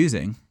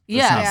confusing.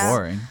 It's not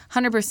boring.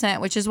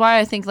 100%, which is why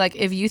I think like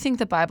if you think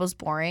the Bible's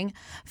boring,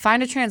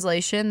 find a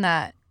translation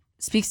that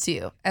speaks to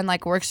you and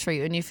like works for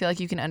you and you feel like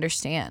you can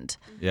understand.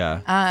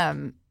 Yeah.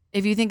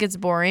 If you think it's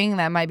boring,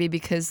 that might be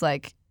because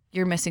like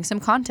you're missing some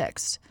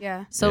context.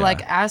 Yeah. So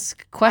like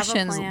ask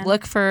questions,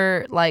 look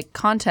for like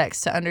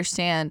context to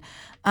understand.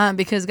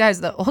 Because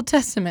guys, the Old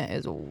Testament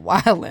is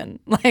wildin'.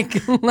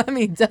 Like, let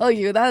me tell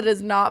you, that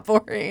is not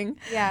boring.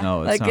 Yeah.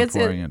 No, it's not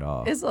boring at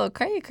all. It's a little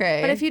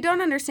cray-cray. But if you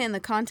don't understand the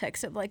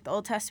context of like the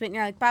Old Testament, and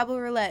you're like, Bible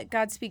roulette,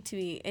 God speak to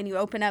me, and you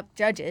open up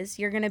Judges,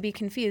 you're going to be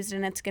confused,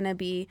 and it's going to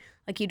be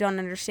like you don't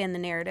understand the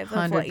narrative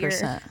of what you're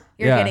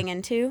getting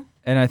into.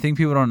 And I think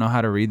people don't know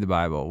how to read the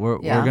Bible. We're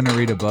going to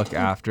read a book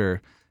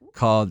after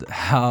called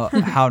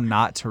How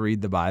Not to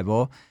Read the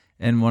Bible.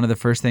 And one of the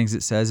first things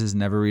it says is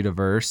never read a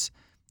verse.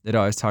 It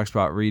always talks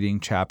about reading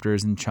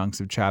chapters and chunks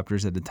of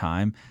chapters at a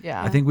time.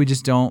 Yeah. I think we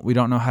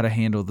don't know how to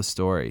handle the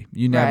story.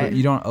 You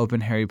don't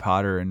open Harry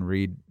Potter and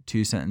read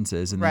 2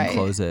 sentences and then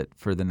close it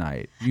for the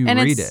night. You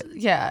read it.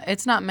 Yeah,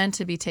 it's not meant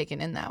to be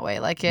taken in that way.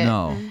 Like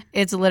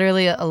it's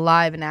literally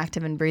alive and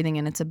active and breathing,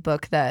 and it's a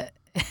book that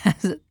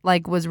has,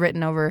 like was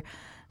written over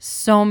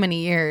so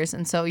many years.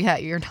 And so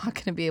you're not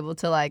going to be able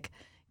to like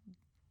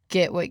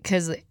get what,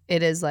 because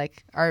it is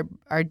like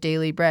our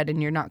daily bread,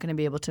 and you're not going to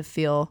be able to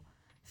feel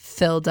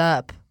filled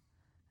up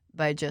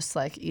by just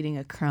like eating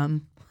a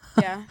crumb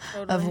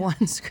of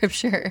one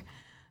scripture.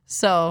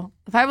 So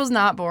the Bible's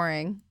not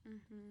boring.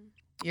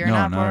 You're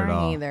not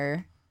boring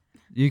either.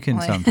 You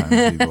can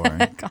sometimes be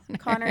boring.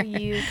 Connor,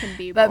 you can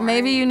be boring. But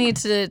maybe you need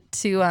to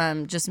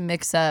just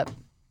mix up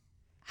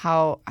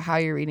how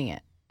you're reading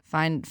it.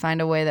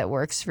 Find a way that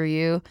works for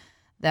you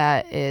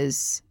that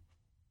is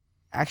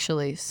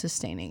actually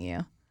sustaining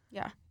you.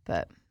 Yeah.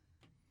 But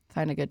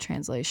find a good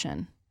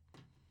translation.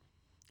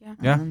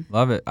 Yeah,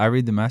 love it. I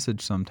read the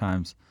Message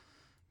sometimes.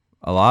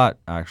 A lot,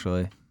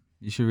 actually.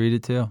 You should read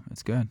it too.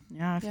 It's good.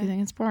 Yeah, if you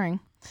think it's boring.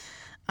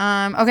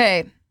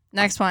 Okay,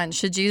 next one.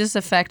 Should Jesus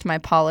affect my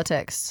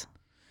politics?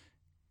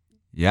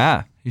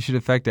 Yeah, he should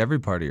affect every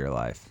part of your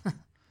life.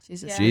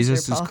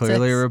 Jesus is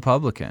clearly a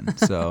Republican,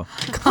 so.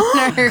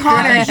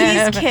 Connor,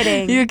 he's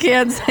kidding. You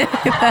can't say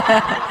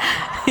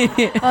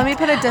that. Let me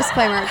put a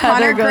disclaimer.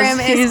 Connor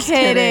Grimm is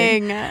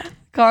kidding.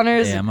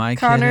 Connor's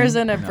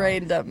in a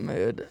brain dump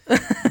mood.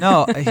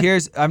 No,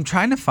 I'm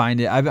trying to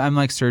find it. I'm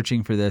like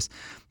searching for this.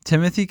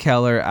 Timothy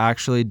Keller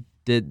actually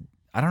did,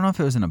 I don't know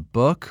if it was in a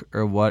book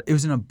or what. It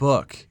was in a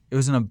book.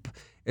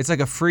 It's like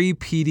a free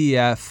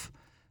PDF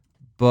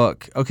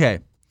book. Okay.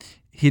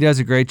 He does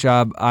a great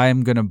job.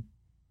 I'm going to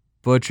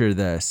butcher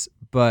this,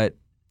 but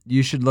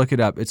you should look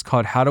it up. It's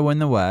called How to Win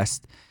the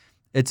West.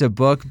 It's a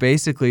book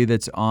basically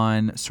that's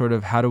on sort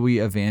of how do we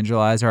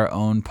evangelize our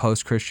own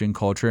post-Christian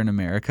culture in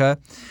America.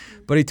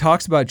 But he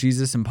talks about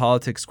Jesus and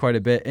politics quite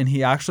a bit, and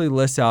he actually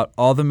lists out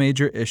all the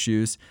major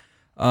issues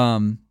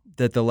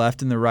that the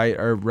left and the right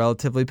are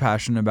relatively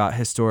passionate about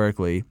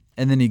historically.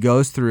 And then he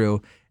goes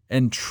through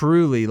and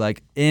truly,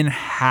 like in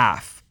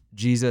half,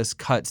 Jesus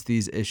cuts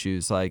these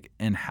issues like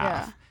in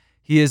half. Yeah.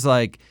 He is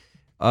like,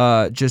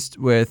 just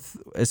with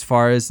as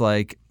far as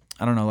like,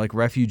 I don't know, like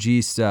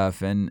refugee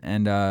stuff and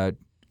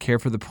care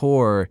for the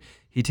poor,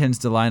 he tends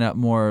to line up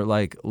more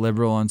like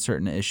liberal on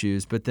certain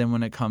issues. But then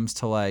when it comes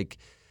to like,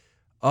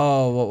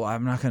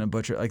 I'm not going to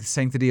butcher it, like the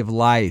sanctity of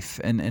life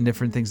and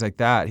different things like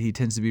that, he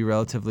tends to be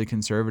relatively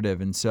conservative.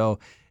 And so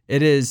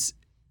it is,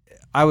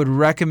 I would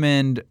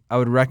recommend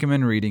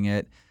reading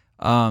it.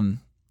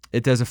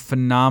 It does a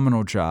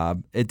phenomenal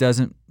job. It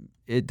doesn't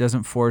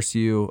force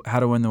you How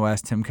to Win the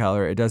West, Tim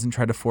Keller. It doesn't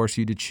try to force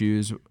you to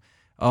choose,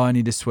 I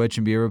need to switch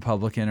and be a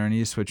Republican, or I need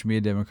to switch and be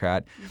a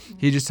Democrat. Mm-hmm.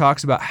 He just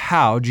talks about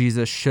how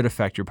Jesus should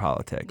affect your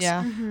politics.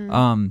 Yeah.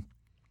 Mm-hmm.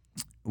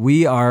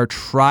 We are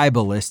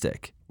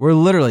tribalistic. We're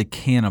literally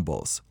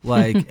cannibals,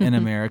 like in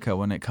America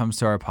when it comes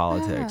to our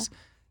politics. Yeah.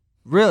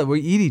 Really, we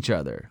eat each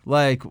other.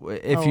 Like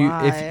if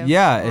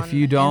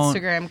you don't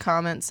Instagram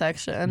comment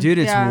section, dude,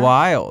 it's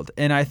wild.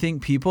 And I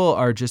think people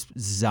are just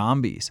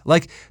zombies.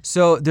 Like,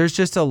 so there's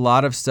just a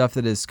lot of stuff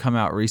that has come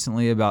out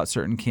recently about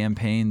certain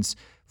campaigns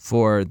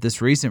for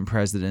this recent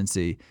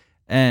presidency,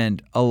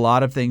 and a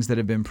lot of things that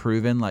have been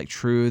proven like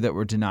true that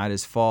were denied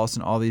as false,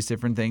 and all these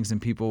different things,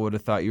 and people would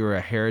have thought you were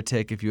a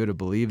heretic if you would have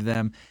believed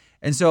them.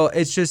 And so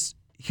it's just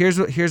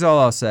here's all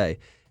I'll say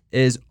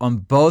is, on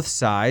both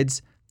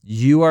sides,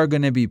 you are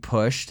going to be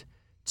pushed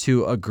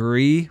to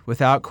agree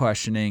without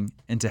questioning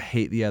and to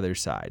hate the other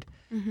side.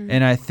 Mm-hmm.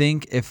 And I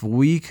think if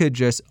we could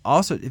just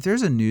also, if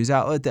there's a news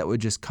outlet that would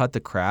just cut the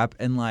crap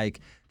and like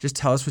just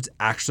tell us what's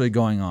actually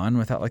going on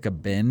without like a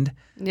bend,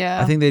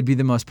 I think they'd be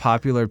the most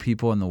popular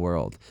people in the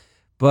world.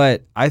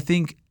 But I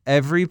think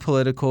every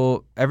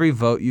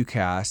vote you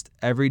cast,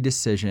 every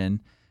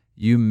decision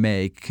you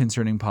make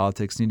concerning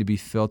politics need to be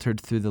filtered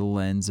through the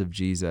lens of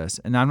Jesus.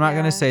 And I'm not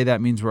going to say that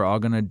means we're all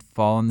going to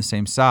fall on the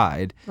same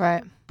side.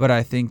 Right. But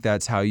I think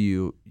that's how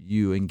you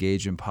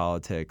engage in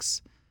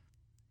politics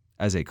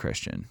as a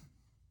Christian.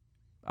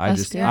 I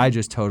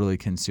just totally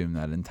consume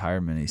that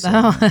entire mini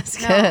segment. Oh, that's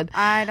good. No,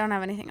 I don't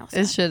have anything else.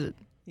 It should,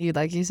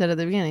 like you said at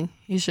the beginning,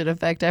 you should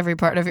affect every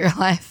part of your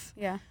life.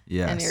 Yeah.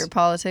 Yes. And your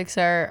politics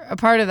are a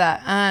part of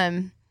that.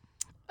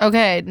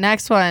 Okay,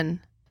 next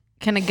one.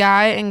 Can a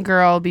guy and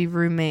girl be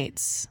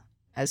roommates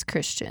as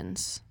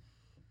Christians?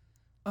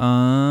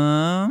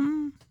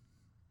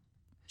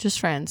 Just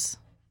friends.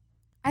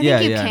 I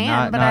think you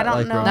can, but I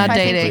don't know if I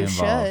think you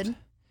should.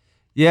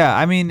 Yeah,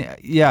 I mean,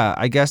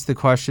 I guess the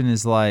question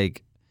is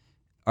like,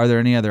 are there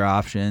any other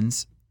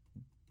options?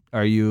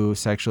 Are you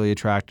sexually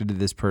attracted to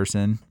this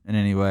person in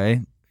any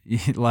way?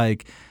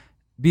 Like,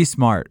 be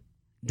smart.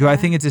 Do I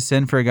think it's a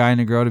sin for a guy and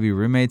a girl to be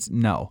roommates?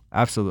 No,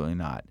 absolutely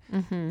not.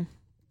 Mm-hmm.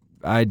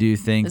 I do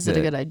think Is it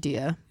a good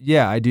idea?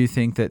 Yeah, I do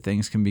think that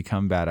things can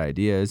become bad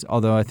ideas,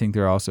 although I think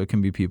there also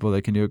can be people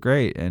that can do it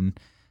great. And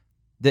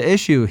the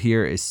issue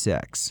here is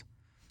sex.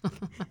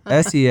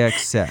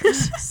 S-E-X,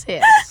 sex.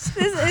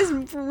 This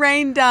is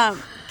brain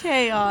dump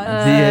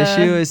chaos. The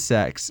issue is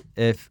sex.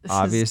 If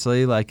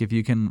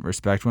you can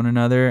respect one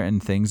another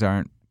and things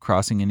aren't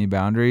crossing any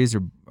boundaries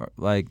or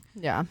like,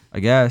 I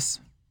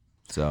guess.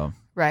 So.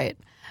 Right.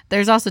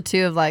 There's also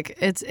too of like,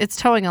 it's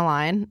towing a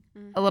line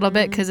a little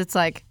bit, because it's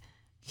like,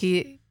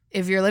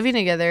 if you're living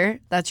together,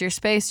 that's your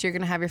space. You're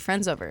going to have your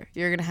friends over.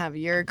 You're going to have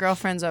your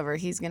girlfriends over.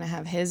 He's going to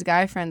have his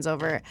guy friends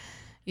over,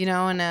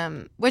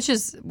 and which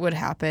would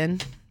happen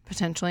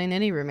potentially in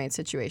any roommate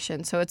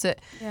situation. So it's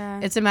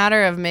a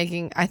matter of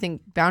making, I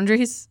think,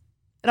 boundaries.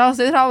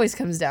 It always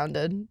comes down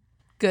to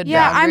good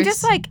boundaries. I'm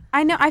just like,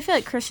 I feel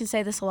like Christians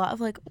say this a lot of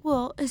like,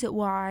 well, is it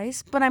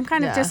wise? But I'm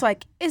kind of just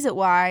like, is it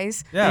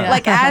wise? Yeah.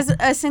 Like, as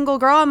a single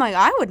girl, I'm like,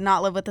 I would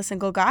not live with a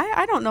single guy.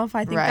 I don't know if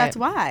I think that's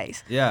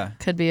wise. Yeah.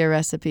 Could be a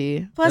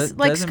recipe. Plus,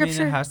 like, doesn't scripture.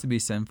 Mean it has to be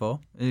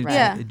sinful.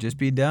 It'd just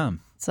be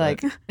dumb. It's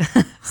like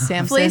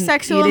Samson flee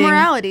sexual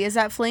immorality. Is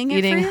that fleeing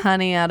it for you? Eating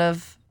honey out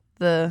of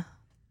the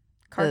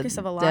carcass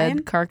of a lion?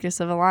 Dead carcass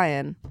of a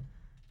lion.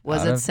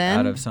 Was it sin?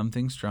 Out of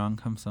something strong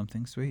comes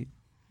something sweet.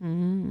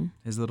 Mm-hmm.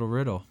 His little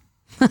riddle.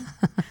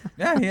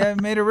 Yeah,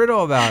 he made a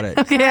riddle about it.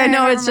 Okay, I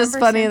know, it's just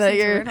funny that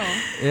you're. Riddle.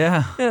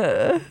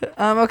 Yeah.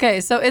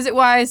 Okay, so is it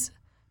wise?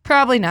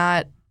 Probably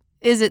not.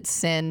 Is it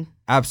sin?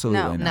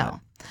 Absolutely not.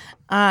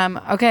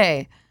 No.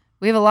 Okay,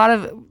 we have a lot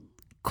of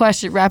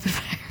rapid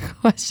fire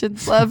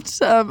questions left.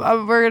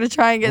 We're gonna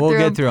try and We'll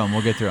get through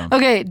them.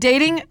 Okay,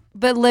 dating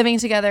but living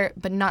together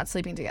but not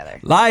sleeping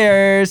together.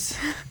 Liars.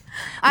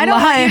 I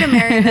don't want you to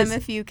marry them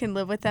if you can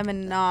live with them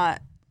and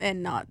not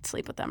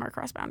sleep with them or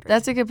cross boundaries.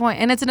 That's a good point.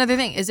 And it's another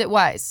thing. Is it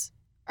wise?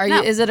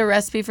 No. Is it a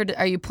recipe for?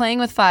 Are you playing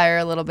with fire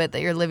a little bit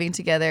that you're living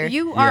together?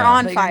 You are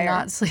on but fire. You're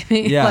not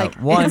sleeping. Yeah. Like,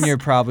 one, you're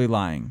probably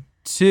lying.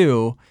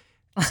 Two,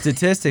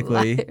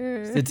 statistically,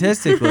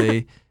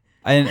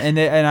 and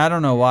I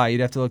don't know why.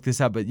 You'd have to look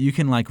this up, but you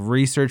can like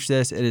research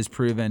this. It is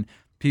proven.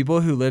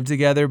 People who live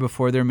together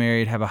before they're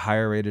married have a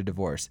higher rate of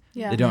divorce.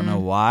 Yeah. They don't know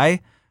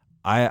why.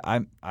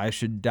 I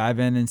should dive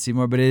in and see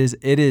more, but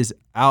it is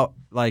out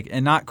like,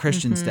 and not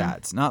Christian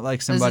stats, not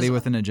like somebody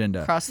with an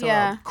agenda. Across the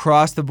world.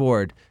 Across the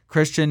board.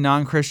 Christian,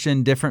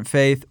 non-Christian, different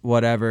faith,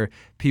 whatever,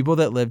 people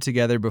that live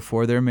together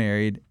before they're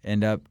married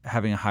end up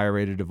having a higher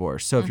rate of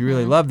divorce. So if you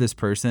really love this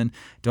person,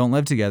 don't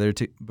live together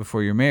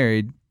before you're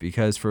married,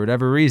 because for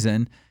whatever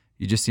reason,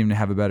 you just seem to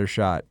have a better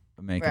shot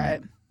of making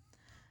it.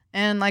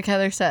 And like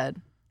Heather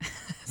said,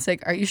 it's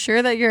like, are you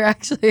sure that you're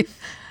actually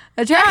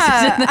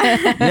attracted to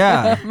them?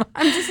 Yeah.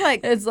 I'm just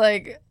like, It's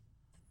like,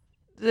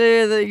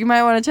 you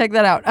might want to check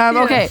that out.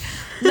 Okay,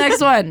 next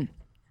one.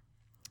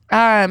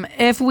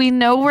 If we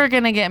know we're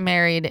going to get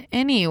married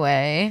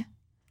anyway,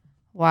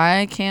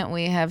 why can't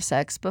we have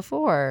sex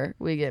before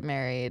we get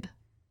married?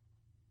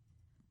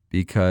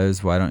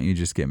 Because why don't you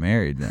just get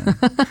married then?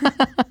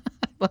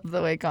 Love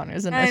the way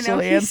Connor's I know,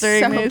 initially he's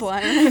answering so these.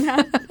 blind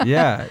right now.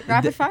 Yeah.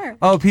 Rapid fire.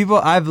 Oh,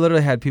 I've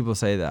literally had people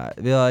say that.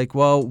 They're like,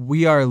 well,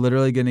 we are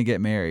literally going to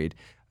get married,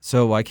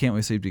 so why can't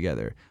we sleep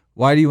together?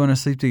 Why do you want to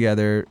sleep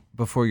together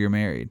before you're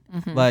married?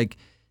 Like,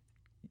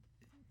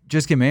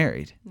 just get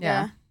married.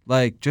 Yeah.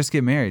 Like, just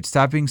get married.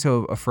 Stop being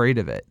so afraid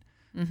of it.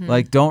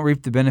 Like, don't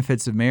reap the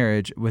benefits of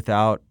marriage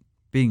without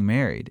being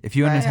married. If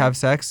you want to have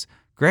sex,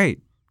 great.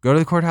 Go to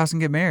the courthouse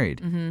and get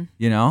married.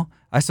 You know?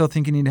 I still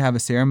think you need to have a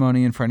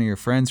ceremony in front of your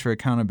friends for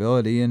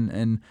accountability,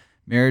 and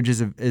marriage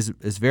is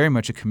very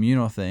much a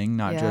communal thing,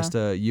 not just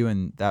a you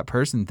and that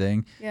person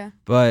thing. Yeah.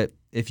 But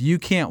if you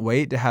can't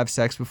wait to have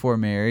sex before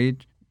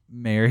married,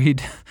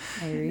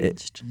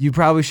 you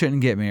probably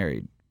shouldn't get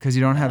married, because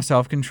you don't have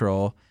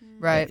self-control.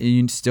 Right.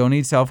 You still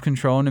need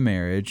self-control in a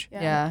marriage.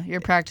 Yeah.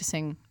 You're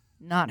practicing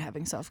not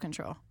having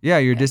self-control. Yeah,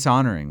 you're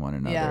dishonoring one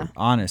another. Yeah.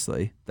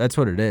 Honestly, that's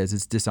what it is.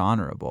 It's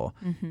dishonorable.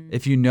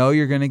 If you know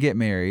you're going to get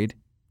married,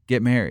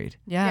 get married.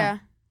 Yeah.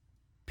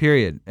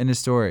 Period. End of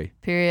story.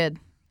 Period.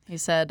 He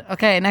said,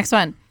 okay, next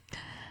one.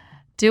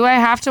 Do I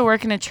have to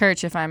work in a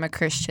church if I'm a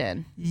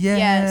Christian?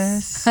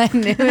 Yes. I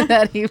knew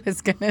that he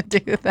was going to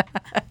do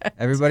that.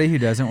 Everybody who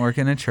doesn't work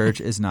in a church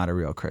is not a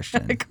real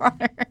Christian.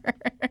 Connor.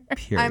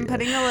 Period. I'm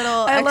putting a little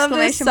I love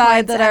this exclamation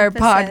side points that our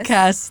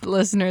emphasis. podcast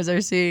listeners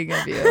are seeing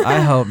of you. I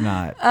hope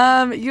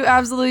not. You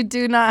absolutely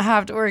do not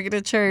have to work at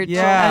a church.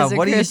 Yeah, as a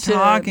what Christian. are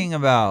you talking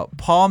about?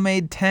 Paul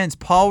made tents.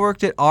 Paul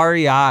worked at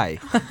REI.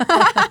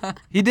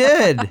 He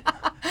did.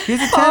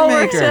 He's a tent Paul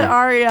works maker.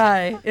 at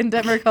REI in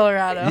Denver,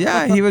 Colorado.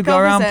 Yeah, he would go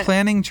around Represent.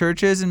 planning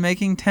churches and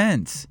making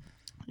tents.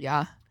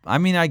 Yeah. I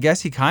mean, I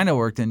guess he kind of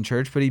worked in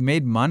church, but he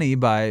made money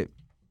by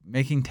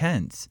making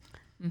tents.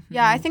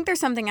 Yeah, I think there's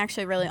something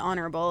actually really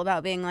honorable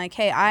about being like,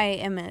 hey, I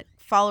am a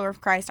follower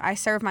of Christ. I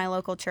serve my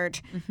local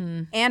church,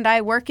 and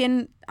I work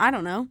in, I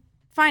don't know,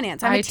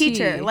 finance. I'm a IT.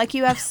 teacher. Like,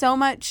 you have so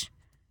much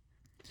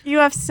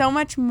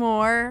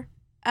more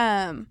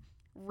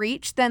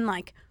reach than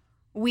like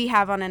we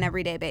have on an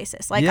everyday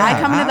basis. Like, Yeah, I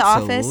come into the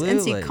office and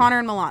absolutely. see Connor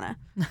and Milana.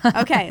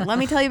 Okay, let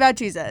me tell you about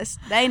Jesus.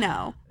 They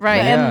know. Right.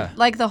 Yeah. And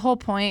like the whole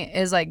point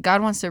is like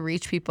God wants to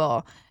reach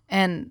people.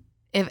 And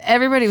if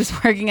everybody was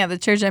working at the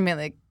church, I mean,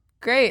 like,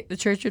 great, the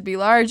church would be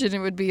large and it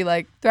would be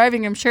like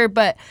thriving, I'm sure.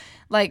 But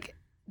like,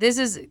 this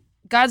is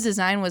God's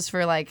design was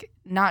for like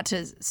not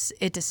to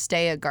it to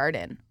stay a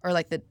garden, or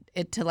like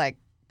it to like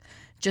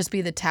just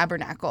be the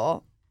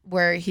tabernacle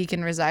where he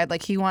can reside.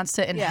 Like, he wants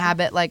to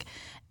inhabit like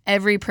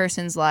every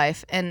person's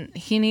life, and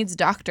he needs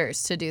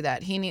doctors to do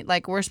that.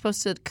 We're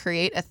supposed to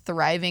create a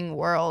thriving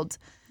world.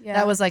 Yeah.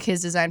 That was like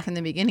his design from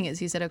the beginning. Is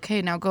he said,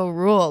 okay, now go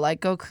rule, like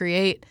go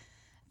create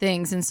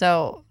things. And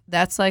so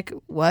that's like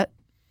what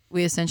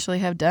we essentially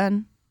have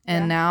done.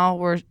 And now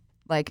we're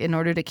like, in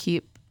order to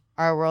keep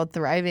our world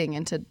thriving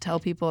and to tell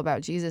people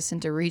about Jesus and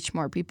to reach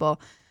more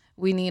people,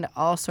 we need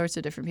all sorts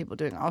of different people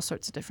doing all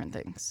sorts of different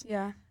things.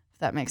 Yeah. If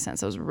that makes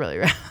sense. I was really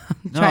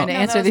trying to No,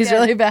 answer that was these good.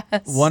 really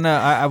fast.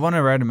 I want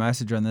to write a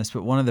message on this,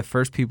 but one of the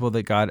first people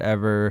that God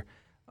ever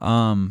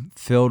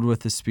filled with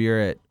the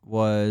Spirit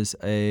was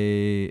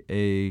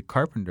a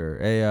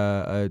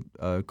carpenter,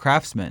 a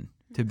craftsman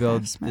to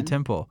build the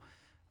temple.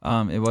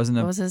 It wasn't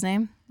What was his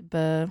name?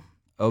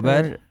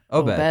 Obed.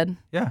 Obed.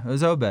 Yeah, it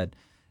was Obed.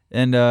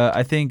 And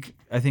I think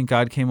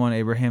God came on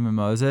Abraham and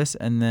Moses,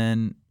 and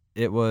then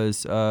it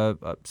was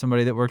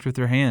somebody that worked with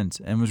their hands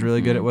and was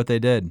really good at what they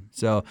did.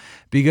 So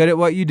be good at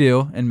what you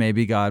do, and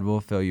maybe God will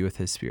fill you with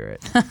His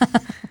Spirit. Oh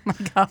my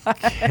God.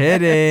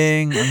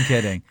 Kidding. I'm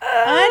kidding.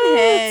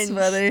 Unhinged.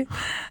 That's funny.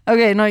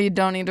 Okay, no, you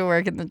don't need to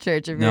work in the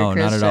church if you're a No,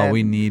 Christian. not at all.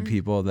 We need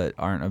people that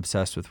aren't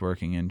obsessed with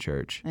working in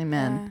church.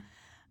 Amen.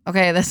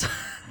 Okay, this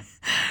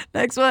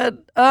next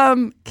one.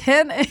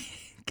 Can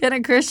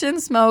a Christian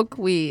smoke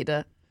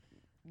weed?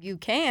 You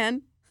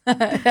can.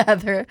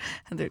 Heather.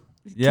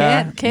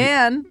 Yeah.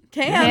 Can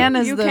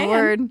is You the can.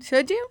 word.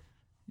 Should you?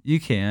 You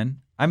can.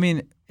 I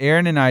mean,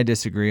 Aaron and I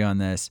disagree on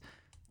this.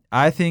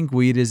 I think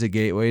weed is a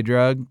gateway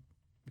drug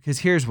because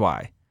here's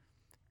why.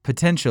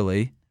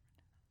 Potentially,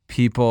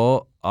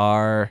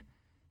 I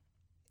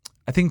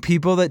think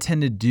people that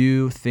tend to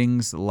do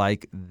things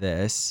like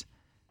this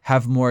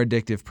have more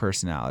addictive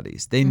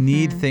personalities. They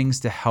need things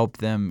to help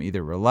them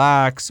either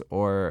relax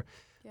or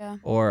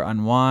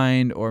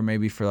unwind, or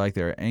maybe for like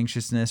their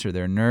anxiousness or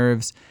their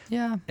nerves.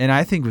 Yeah. And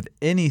I think with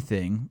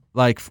anything,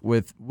 like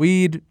with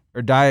weed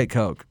or Diet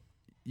Coke,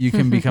 you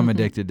can become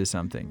addicted to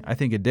something. I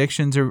think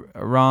addictions are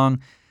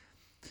wrong.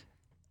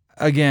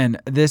 Again,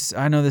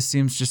 I know this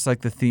seems just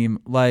like the theme.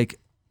 Like,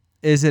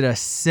 is it a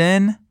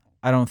sin?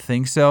 I don't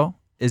think so.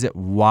 Is it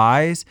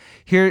wise?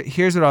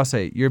 Here's what I'll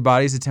say. Your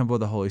body's a temple of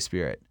the Holy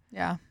Spirit.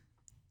 Yeah.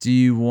 Do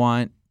you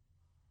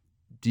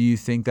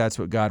think that's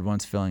what God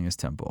wants filling his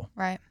temple?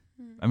 Right.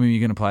 I mean, you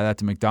can apply that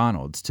to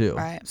McDonald's too.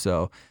 Right.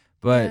 So,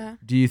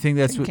 but do you think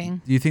do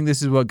you think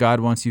this is what God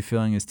wants you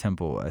filling his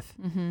temple with?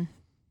 Mm-hmm.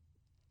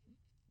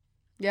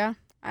 Yeah.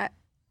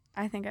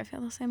 I think I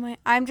feel the same way.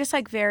 I'm just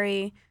like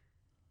very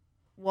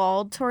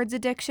walled towards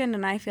addiction,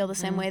 and I feel the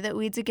same way that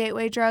weed's a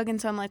gateway drug, and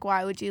so I'm like,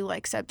 why would you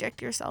like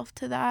subject yourself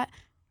to that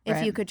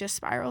if you could just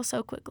spiral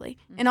so quickly?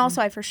 And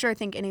also, I for sure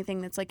think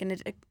anything that's like an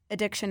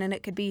addiction, and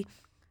it could be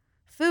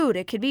food,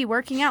 it could be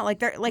working out,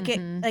 like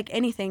like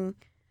anything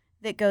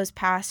that goes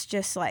past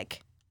just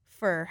like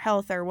for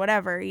health or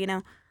whatever,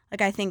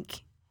 like I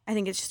think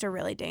it's just a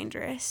really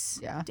dangerous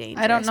I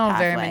don't know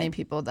pathway. very many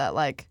people that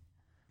like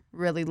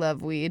really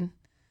love weed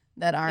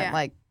that aren't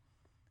like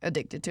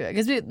addicted to it,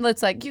 because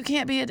it's like you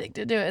can't be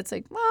addicted to it. It's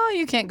like, well,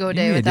 you can't go a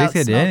day without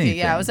smoking.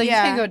 Yeah, I was like, you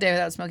can't go a day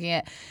without smoking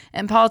it.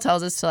 And Paul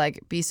tells us to like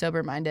be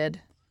sober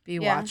minded, be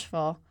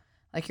watchful,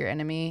 like your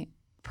enemy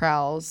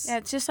prowls. Yeah,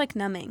 it's just like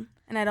numbing,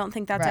 and I don't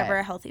think that's ever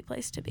a healthy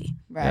place to be.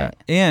 Right.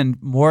 Yeah.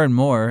 And more,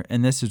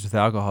 and this is with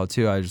alcohol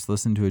too. I just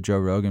listened to a Joe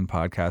Rogan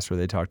podcast where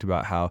they talked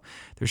about how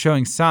they're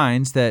showing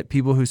signs that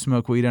people who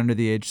smoke weed under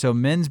the age, so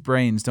men's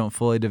brains don't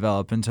fully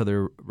develop until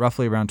they're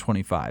roughly around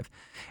 25.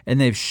 And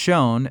they've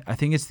shown, I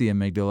think it's the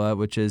amygdala,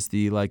 which is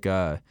the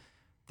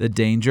the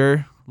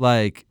danger,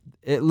 like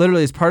it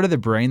literally is part of the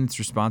brain that's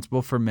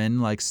responsible for men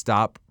like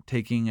stop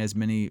taking as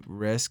many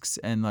risks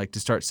and like to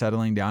start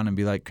settling down and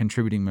be like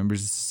contributing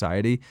members of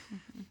society.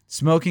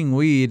 Smoking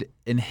weed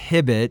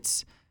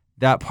inhibits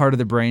that part of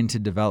the brain to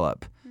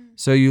develop.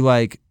 So you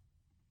like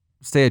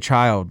stay a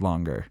child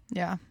longer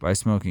by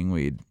smoking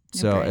weed.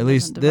 So at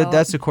least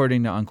that's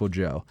according to Uncle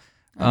Joe.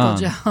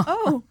 Uncle Joe.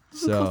 Oh,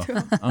 so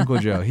Uncle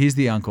Joe, he's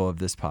the uncle of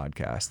this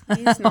podcast.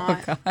 He's not.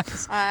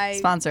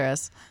 Sponsor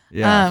us.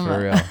 Yeah, for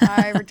real.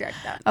 I reject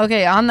that.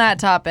 Okay, on that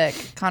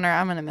topic, Connor,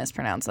 I'm going to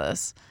mispronounce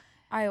this.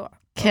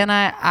 Can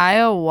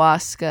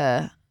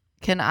ayahuasca,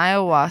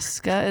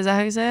 is that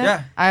how you say it?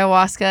 Yeah.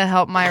 Ayahuasca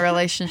help my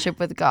relationship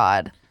with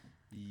God?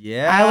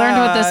 Yeah. I learned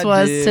what this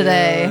was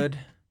today.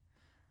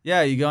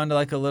 Yeah, you go into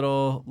like a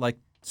little like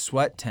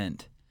sweat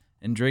tent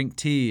and drink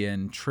tea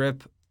and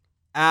trip.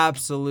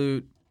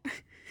 Absolute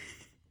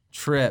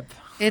trip.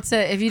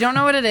 If you don't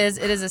know what it is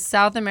a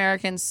South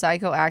American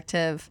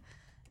psychoactive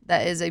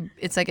that is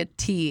it's like a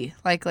tea,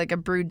 like a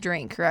brewed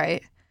drink,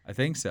 right? I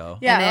think so.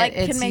 Yeah, and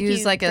it's can make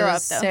used like a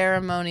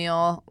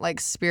ceremonial, like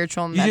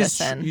spiritual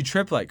medicine. You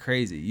trip like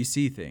crazy. You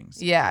see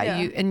things. Yeah,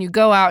 you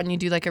go out and you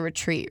do like a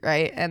retreat,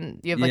 right? And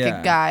you have like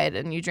a guide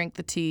and you drink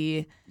the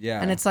tea. Yeah.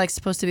 And it's like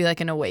supposed to be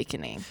like an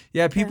awakening.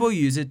 Yeah, people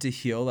use it to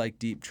heal like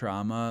deep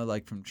trauma,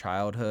 like from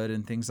childhood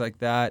and things like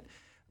that.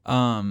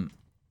 Can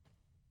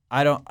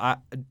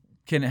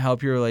it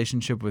help your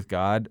relationship with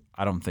God?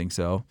 I don't think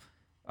so.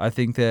 I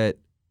think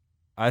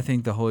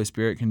the Holy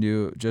Spirit can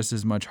do just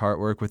as much heart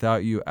work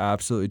without you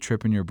absolutely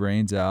tripping your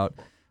brains out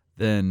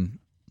than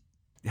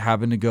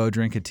having to go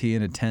drink a tea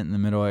in a tent in the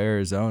middle of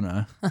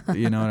Arizona.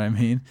 You know what I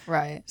mean?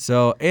 Right.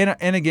 So,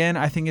 and again,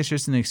 I think it's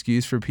just an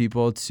excuse for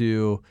people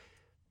to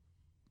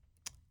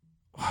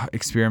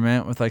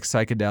experiment with like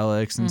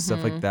psychedelics and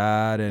stuff like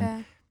that.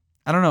 And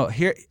I don't know.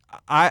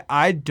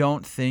 I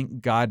don't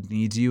think God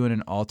needs you in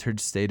an altered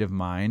state of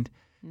mind.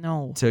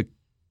 No. To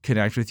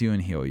connect with you and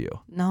heal you.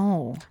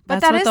 No. But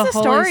that is the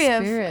story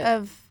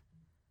of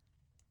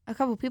a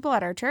couple people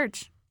at our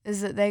church,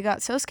 is that they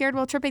got so scared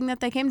while tripping that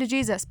they came to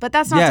Jesus. But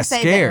that's not to say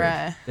scared.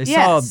 that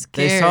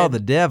They saw the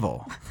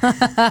devil.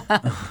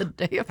 The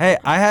devil. Hey,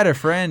 I had a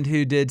friend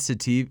who did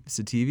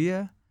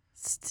sativa.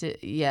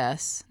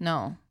 Yes.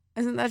 No.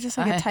 Isn't that just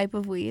like a type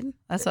of weed?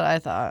 That's what I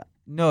thought.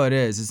 No, it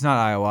is. It's not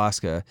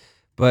ayahuasca.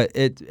 But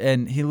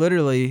and he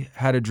literally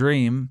had a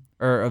dream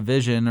or a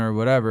vision or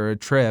whatever, a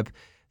trip,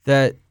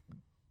 that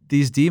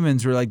these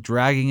demons were like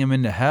dragging him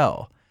into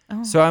hell.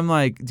 Oh. So I'm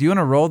like, do you want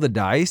to roll the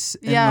dice?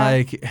 And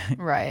like,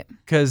 right.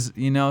 Because,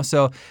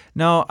 so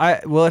no,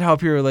 will it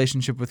help your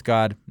relationship with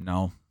God?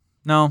 No.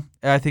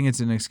 I think it's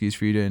an excuse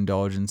for you to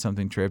indulge in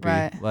something trippy.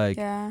 Right. Like,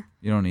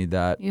 you don't need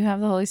that. You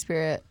have the Holy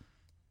Spirit.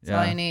 That's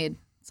all you need.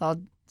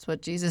 It's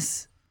what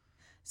Jesus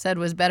said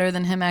was better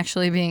than him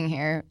actually being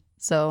here.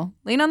 So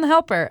lean on the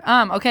helper.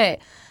 Okay.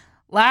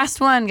 Last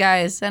one,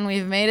 guys, and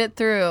we've made it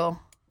through.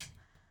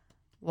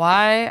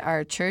 Why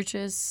are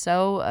churches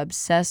so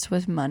obsessed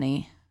with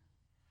money?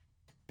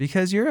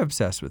 Because you're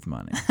obsessed with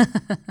money.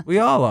 We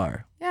all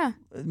are. Yeah.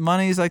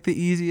 Money is like the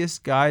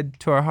easiest guide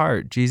to our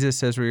heart. Jesus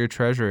says where your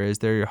treasure is,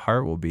 there your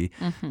heart will be.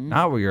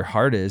 Not where your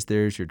heart is,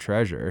 there's your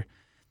treasure.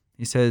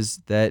 He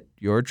says that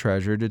your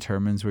treasure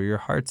determines where your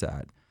heart's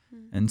at.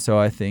 And so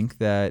I think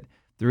that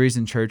the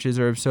reason churches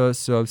are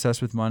so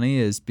obsessed with money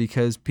is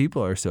because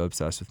people are so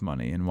obsessed with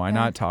money. And why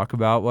not talk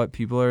about what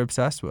people are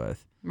obsessed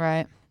with?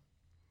 Right.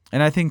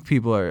 And I think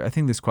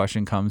this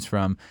question comes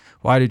from,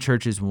 why do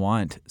churches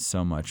want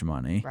so much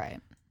money? Right.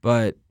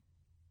 But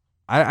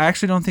I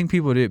actually don't think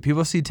people do.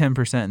 People see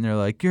 10% and they're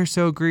like, you're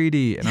so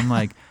greedy. And I'm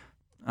like,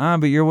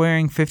 but you're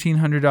wearing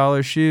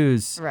 $1,500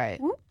 shoes. Right.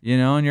 You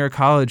know, and you're a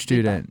college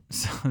student.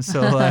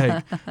 So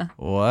like,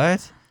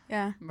 what?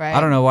 Yeah. Right.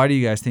 I don't know. Why do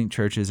you guys think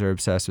churches are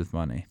obsessed with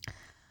money?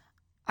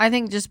 I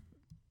think just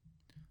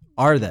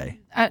Are they?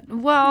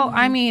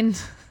 I mean,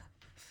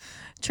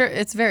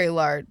 it's a very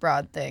large,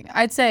 broad thing.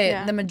 I'd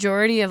say the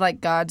majority of like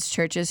God's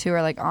churches who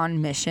are like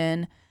on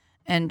mission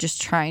and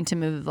just trying to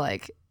move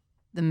like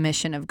the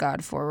mission of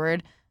God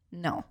forward,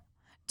 no.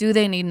 Do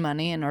they need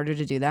money in order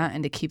to do that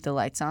and to keep the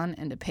lights on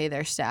and to pay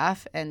their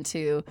staff and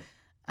to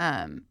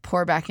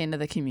pour back into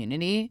the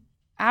community?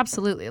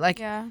 Absolutely.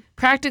 Like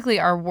practically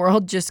our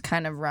world just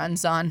kind of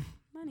runs on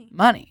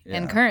money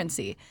and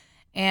currency.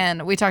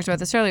 And we talked about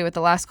this earlier with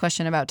the last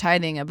question about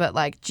tithing, but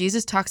like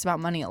Jesus talks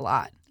about money a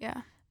lot.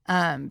 Yeah.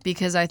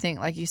 Because I think,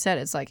 like you said,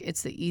 it's like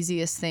it's the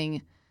easiest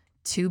thing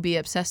to be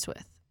obsessed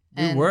with.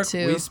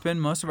 We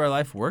spend most of our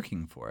life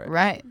working for it.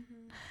 Right.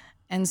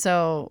 And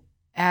so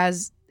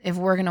if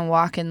we're going to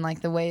walk in like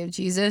the way of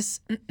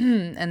Jesus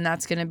and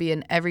that's going to be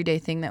an everyday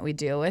thing that we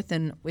deal with,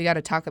 and we got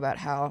to talk about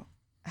how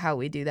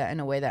we do that in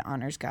a way that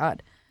honors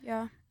God.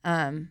 Yeah.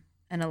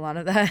 And a lot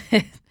of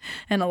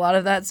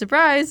that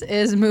surprise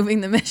is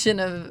moving the mission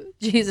of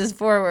Jesus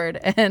forward.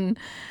 And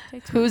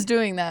who's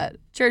doing that?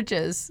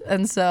 Churches.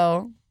 And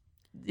so,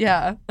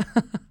 yeah.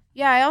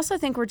 Yeah, I also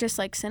think we're just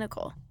like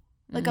cynical.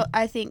 Like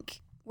I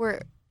think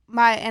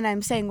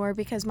I'm saying we're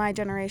because my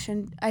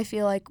generation, I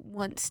feel like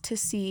wants to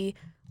see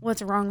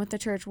what's wrong with the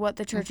church, what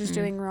the church is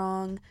doing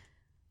wrong,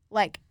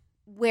 like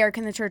where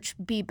can the church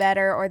be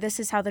better, or this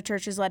is how the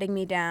church is letting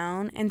me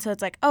down. And so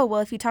it's like, oh, well,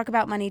 if you talk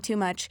about money too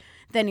much,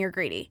 then you're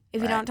greedy.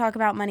 If you don't talk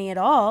about money at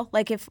all,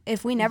 like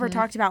if we never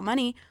talked about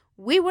money,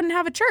 we wouldn't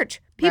have a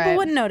church. People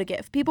wouldn't know to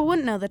give. People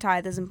wouldn't know the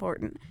tithe is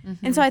important.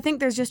 And so I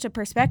think there's just a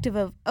perspective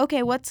of,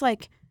 okay, what's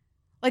like,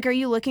 are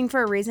you looking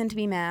for a reason to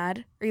be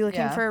mad? Are you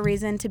looking for a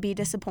reason to be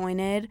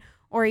disappointed?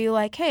 Or are you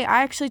like, hey,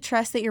 I actually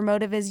trust that your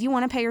motive is you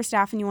want to pay your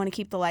staff and you want to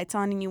keep the lights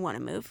on and you want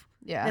to move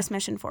this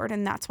mission forward,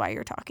 and that's why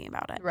you're talking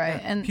about it. Right.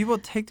 And people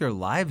take their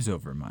lives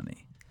over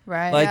money.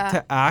 Right. Like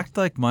to act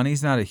like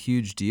money's not a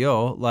huge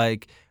deal.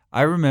 Like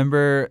I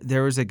remember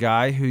there was a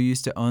guy who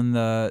used to own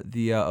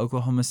the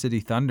Oklahoma City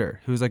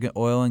Thunder, who was like an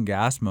oil and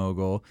gas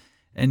mogul,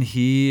 and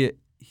he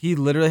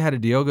literally had a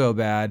deal go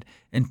bad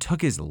and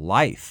took his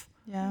life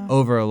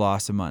over a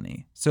loss of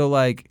money. So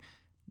like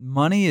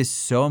money is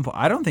so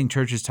important. I don't think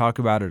churches talk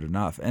about it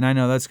enough. And I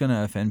know that's going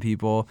to offend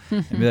people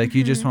and be like,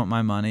 you just want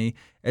my money.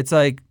 It's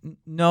like,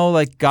 no,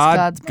 like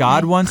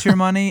God wants your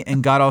money,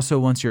 and God also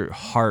wants your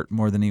heart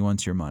more than he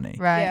wants your money.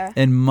 Right. Yeah.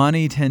 And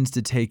money tends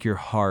to take your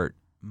heart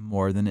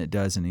more than it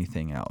does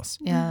anything else.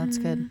 Yeah, that's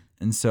good.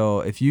 And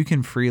so if you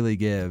can freely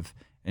give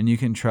and you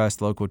can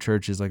trust local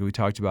churches like we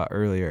talked about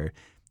earlier,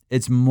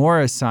 it's more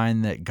a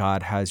sign that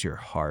God has your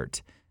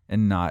heart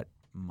and not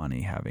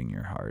money having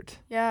your heart.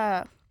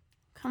 Yeah.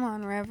 Come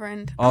on,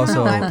 Reverend.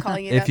 Also, I'm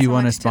calling you if that you so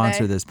want to much sponsor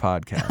today. this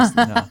podcast.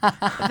 No.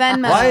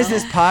 Venmo. Why is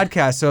this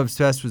podcast so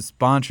obsessed with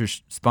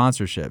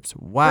sponsorships?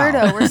 Wow.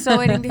 Bruto. We're still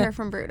waiting to hear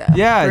from Bruto.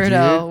 Yeah,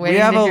 Bruto, dude. We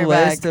waiting have to a hear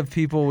list back. of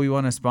people we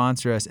want to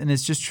sponsor us, and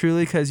it's just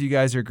truly because you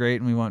guys are great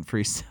and we want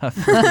free stuff.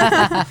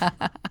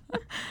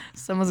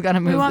 Someone's got to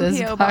move We want this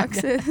P.O.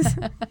 podcast.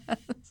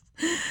 boxes.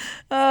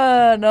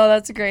 No,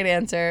 that's a great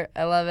answer.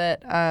 I love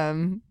it.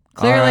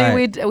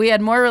 Clearly, right. we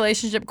had more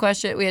relationship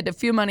questions. We had a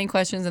few money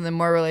questions and then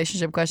more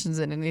relationship questions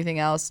than anything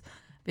else,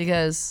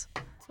 because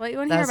That's what you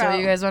want to hear that's about. what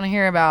you guys want to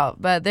hear about.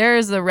 But there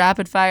is the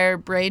rapid fire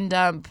brain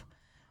dump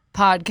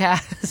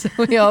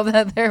podcast. We hope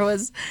that there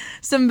was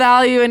some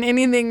value in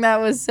anything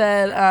that was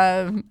said.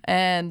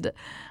 And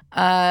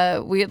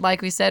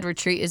like we said,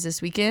 retreat is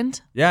this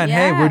weekend. Yeah, and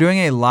hey, we're doing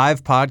a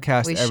live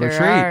podcast We at sure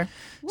Retreat. are.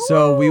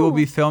 So we will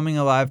be filming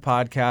a live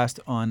podcast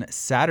on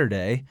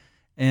Saturday.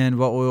 And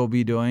what we'll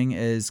be doing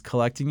is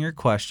collecting your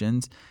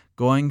questions,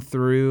 going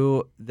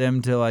through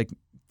them to like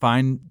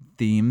find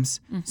themes.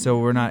 So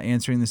we're not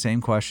answering the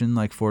same question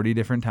like 40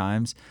 different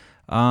times.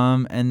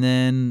 And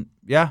then,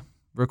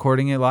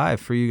 recording it live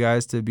for you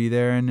guys to be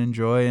there and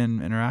enjoy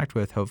and interact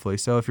with, hopefully.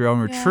 So if you're on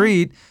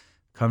retreat,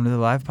 come to the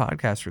live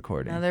podcast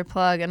recording. Another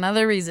plug,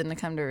 another reason to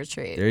come to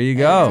retreat. There you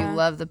go. If you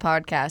love the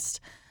podcast.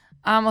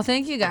 Well,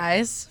 thank you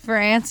guys for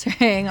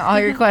answering all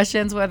your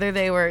questions, whether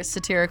they were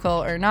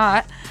satirical or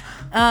not.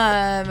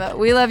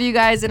 We love you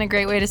guys, and a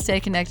great way to stay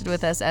connected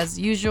with us, as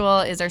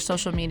usual, is our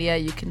social media.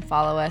 You can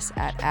follow us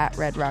at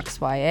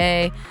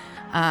RedRocksYA.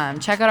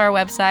 Check out our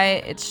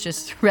website. It's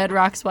just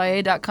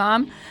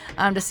redrocksya.com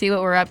to see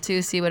what we're up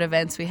to, see what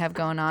events we have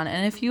going on.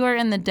 And if you are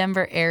in the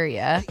Denver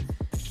area,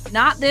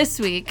 not this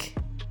week,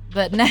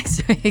 but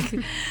next week,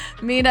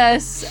 meet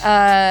us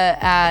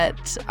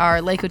at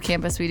our Lakewood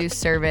campus. We do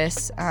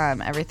service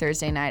every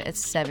Thursday night at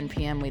 7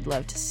 p.m. We'd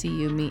love to see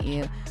you, meet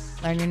you,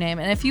 learn your name.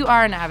 And if you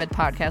are an avid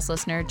podcast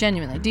listener,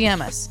 genuinely,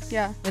 DM us.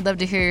 Yeah. We'd love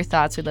to hear your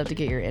thoughts. We'd love to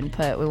get your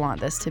input. We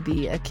want this to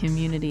be a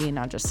community,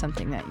 not just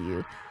something that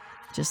you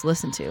just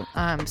listen to.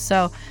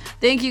 So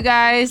thank you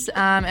guys,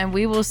 and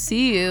we will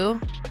see you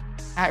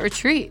at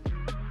retreat.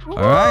 All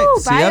right.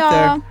 See Bye, you up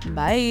y'all. there.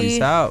 Bye.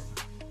 Peace out.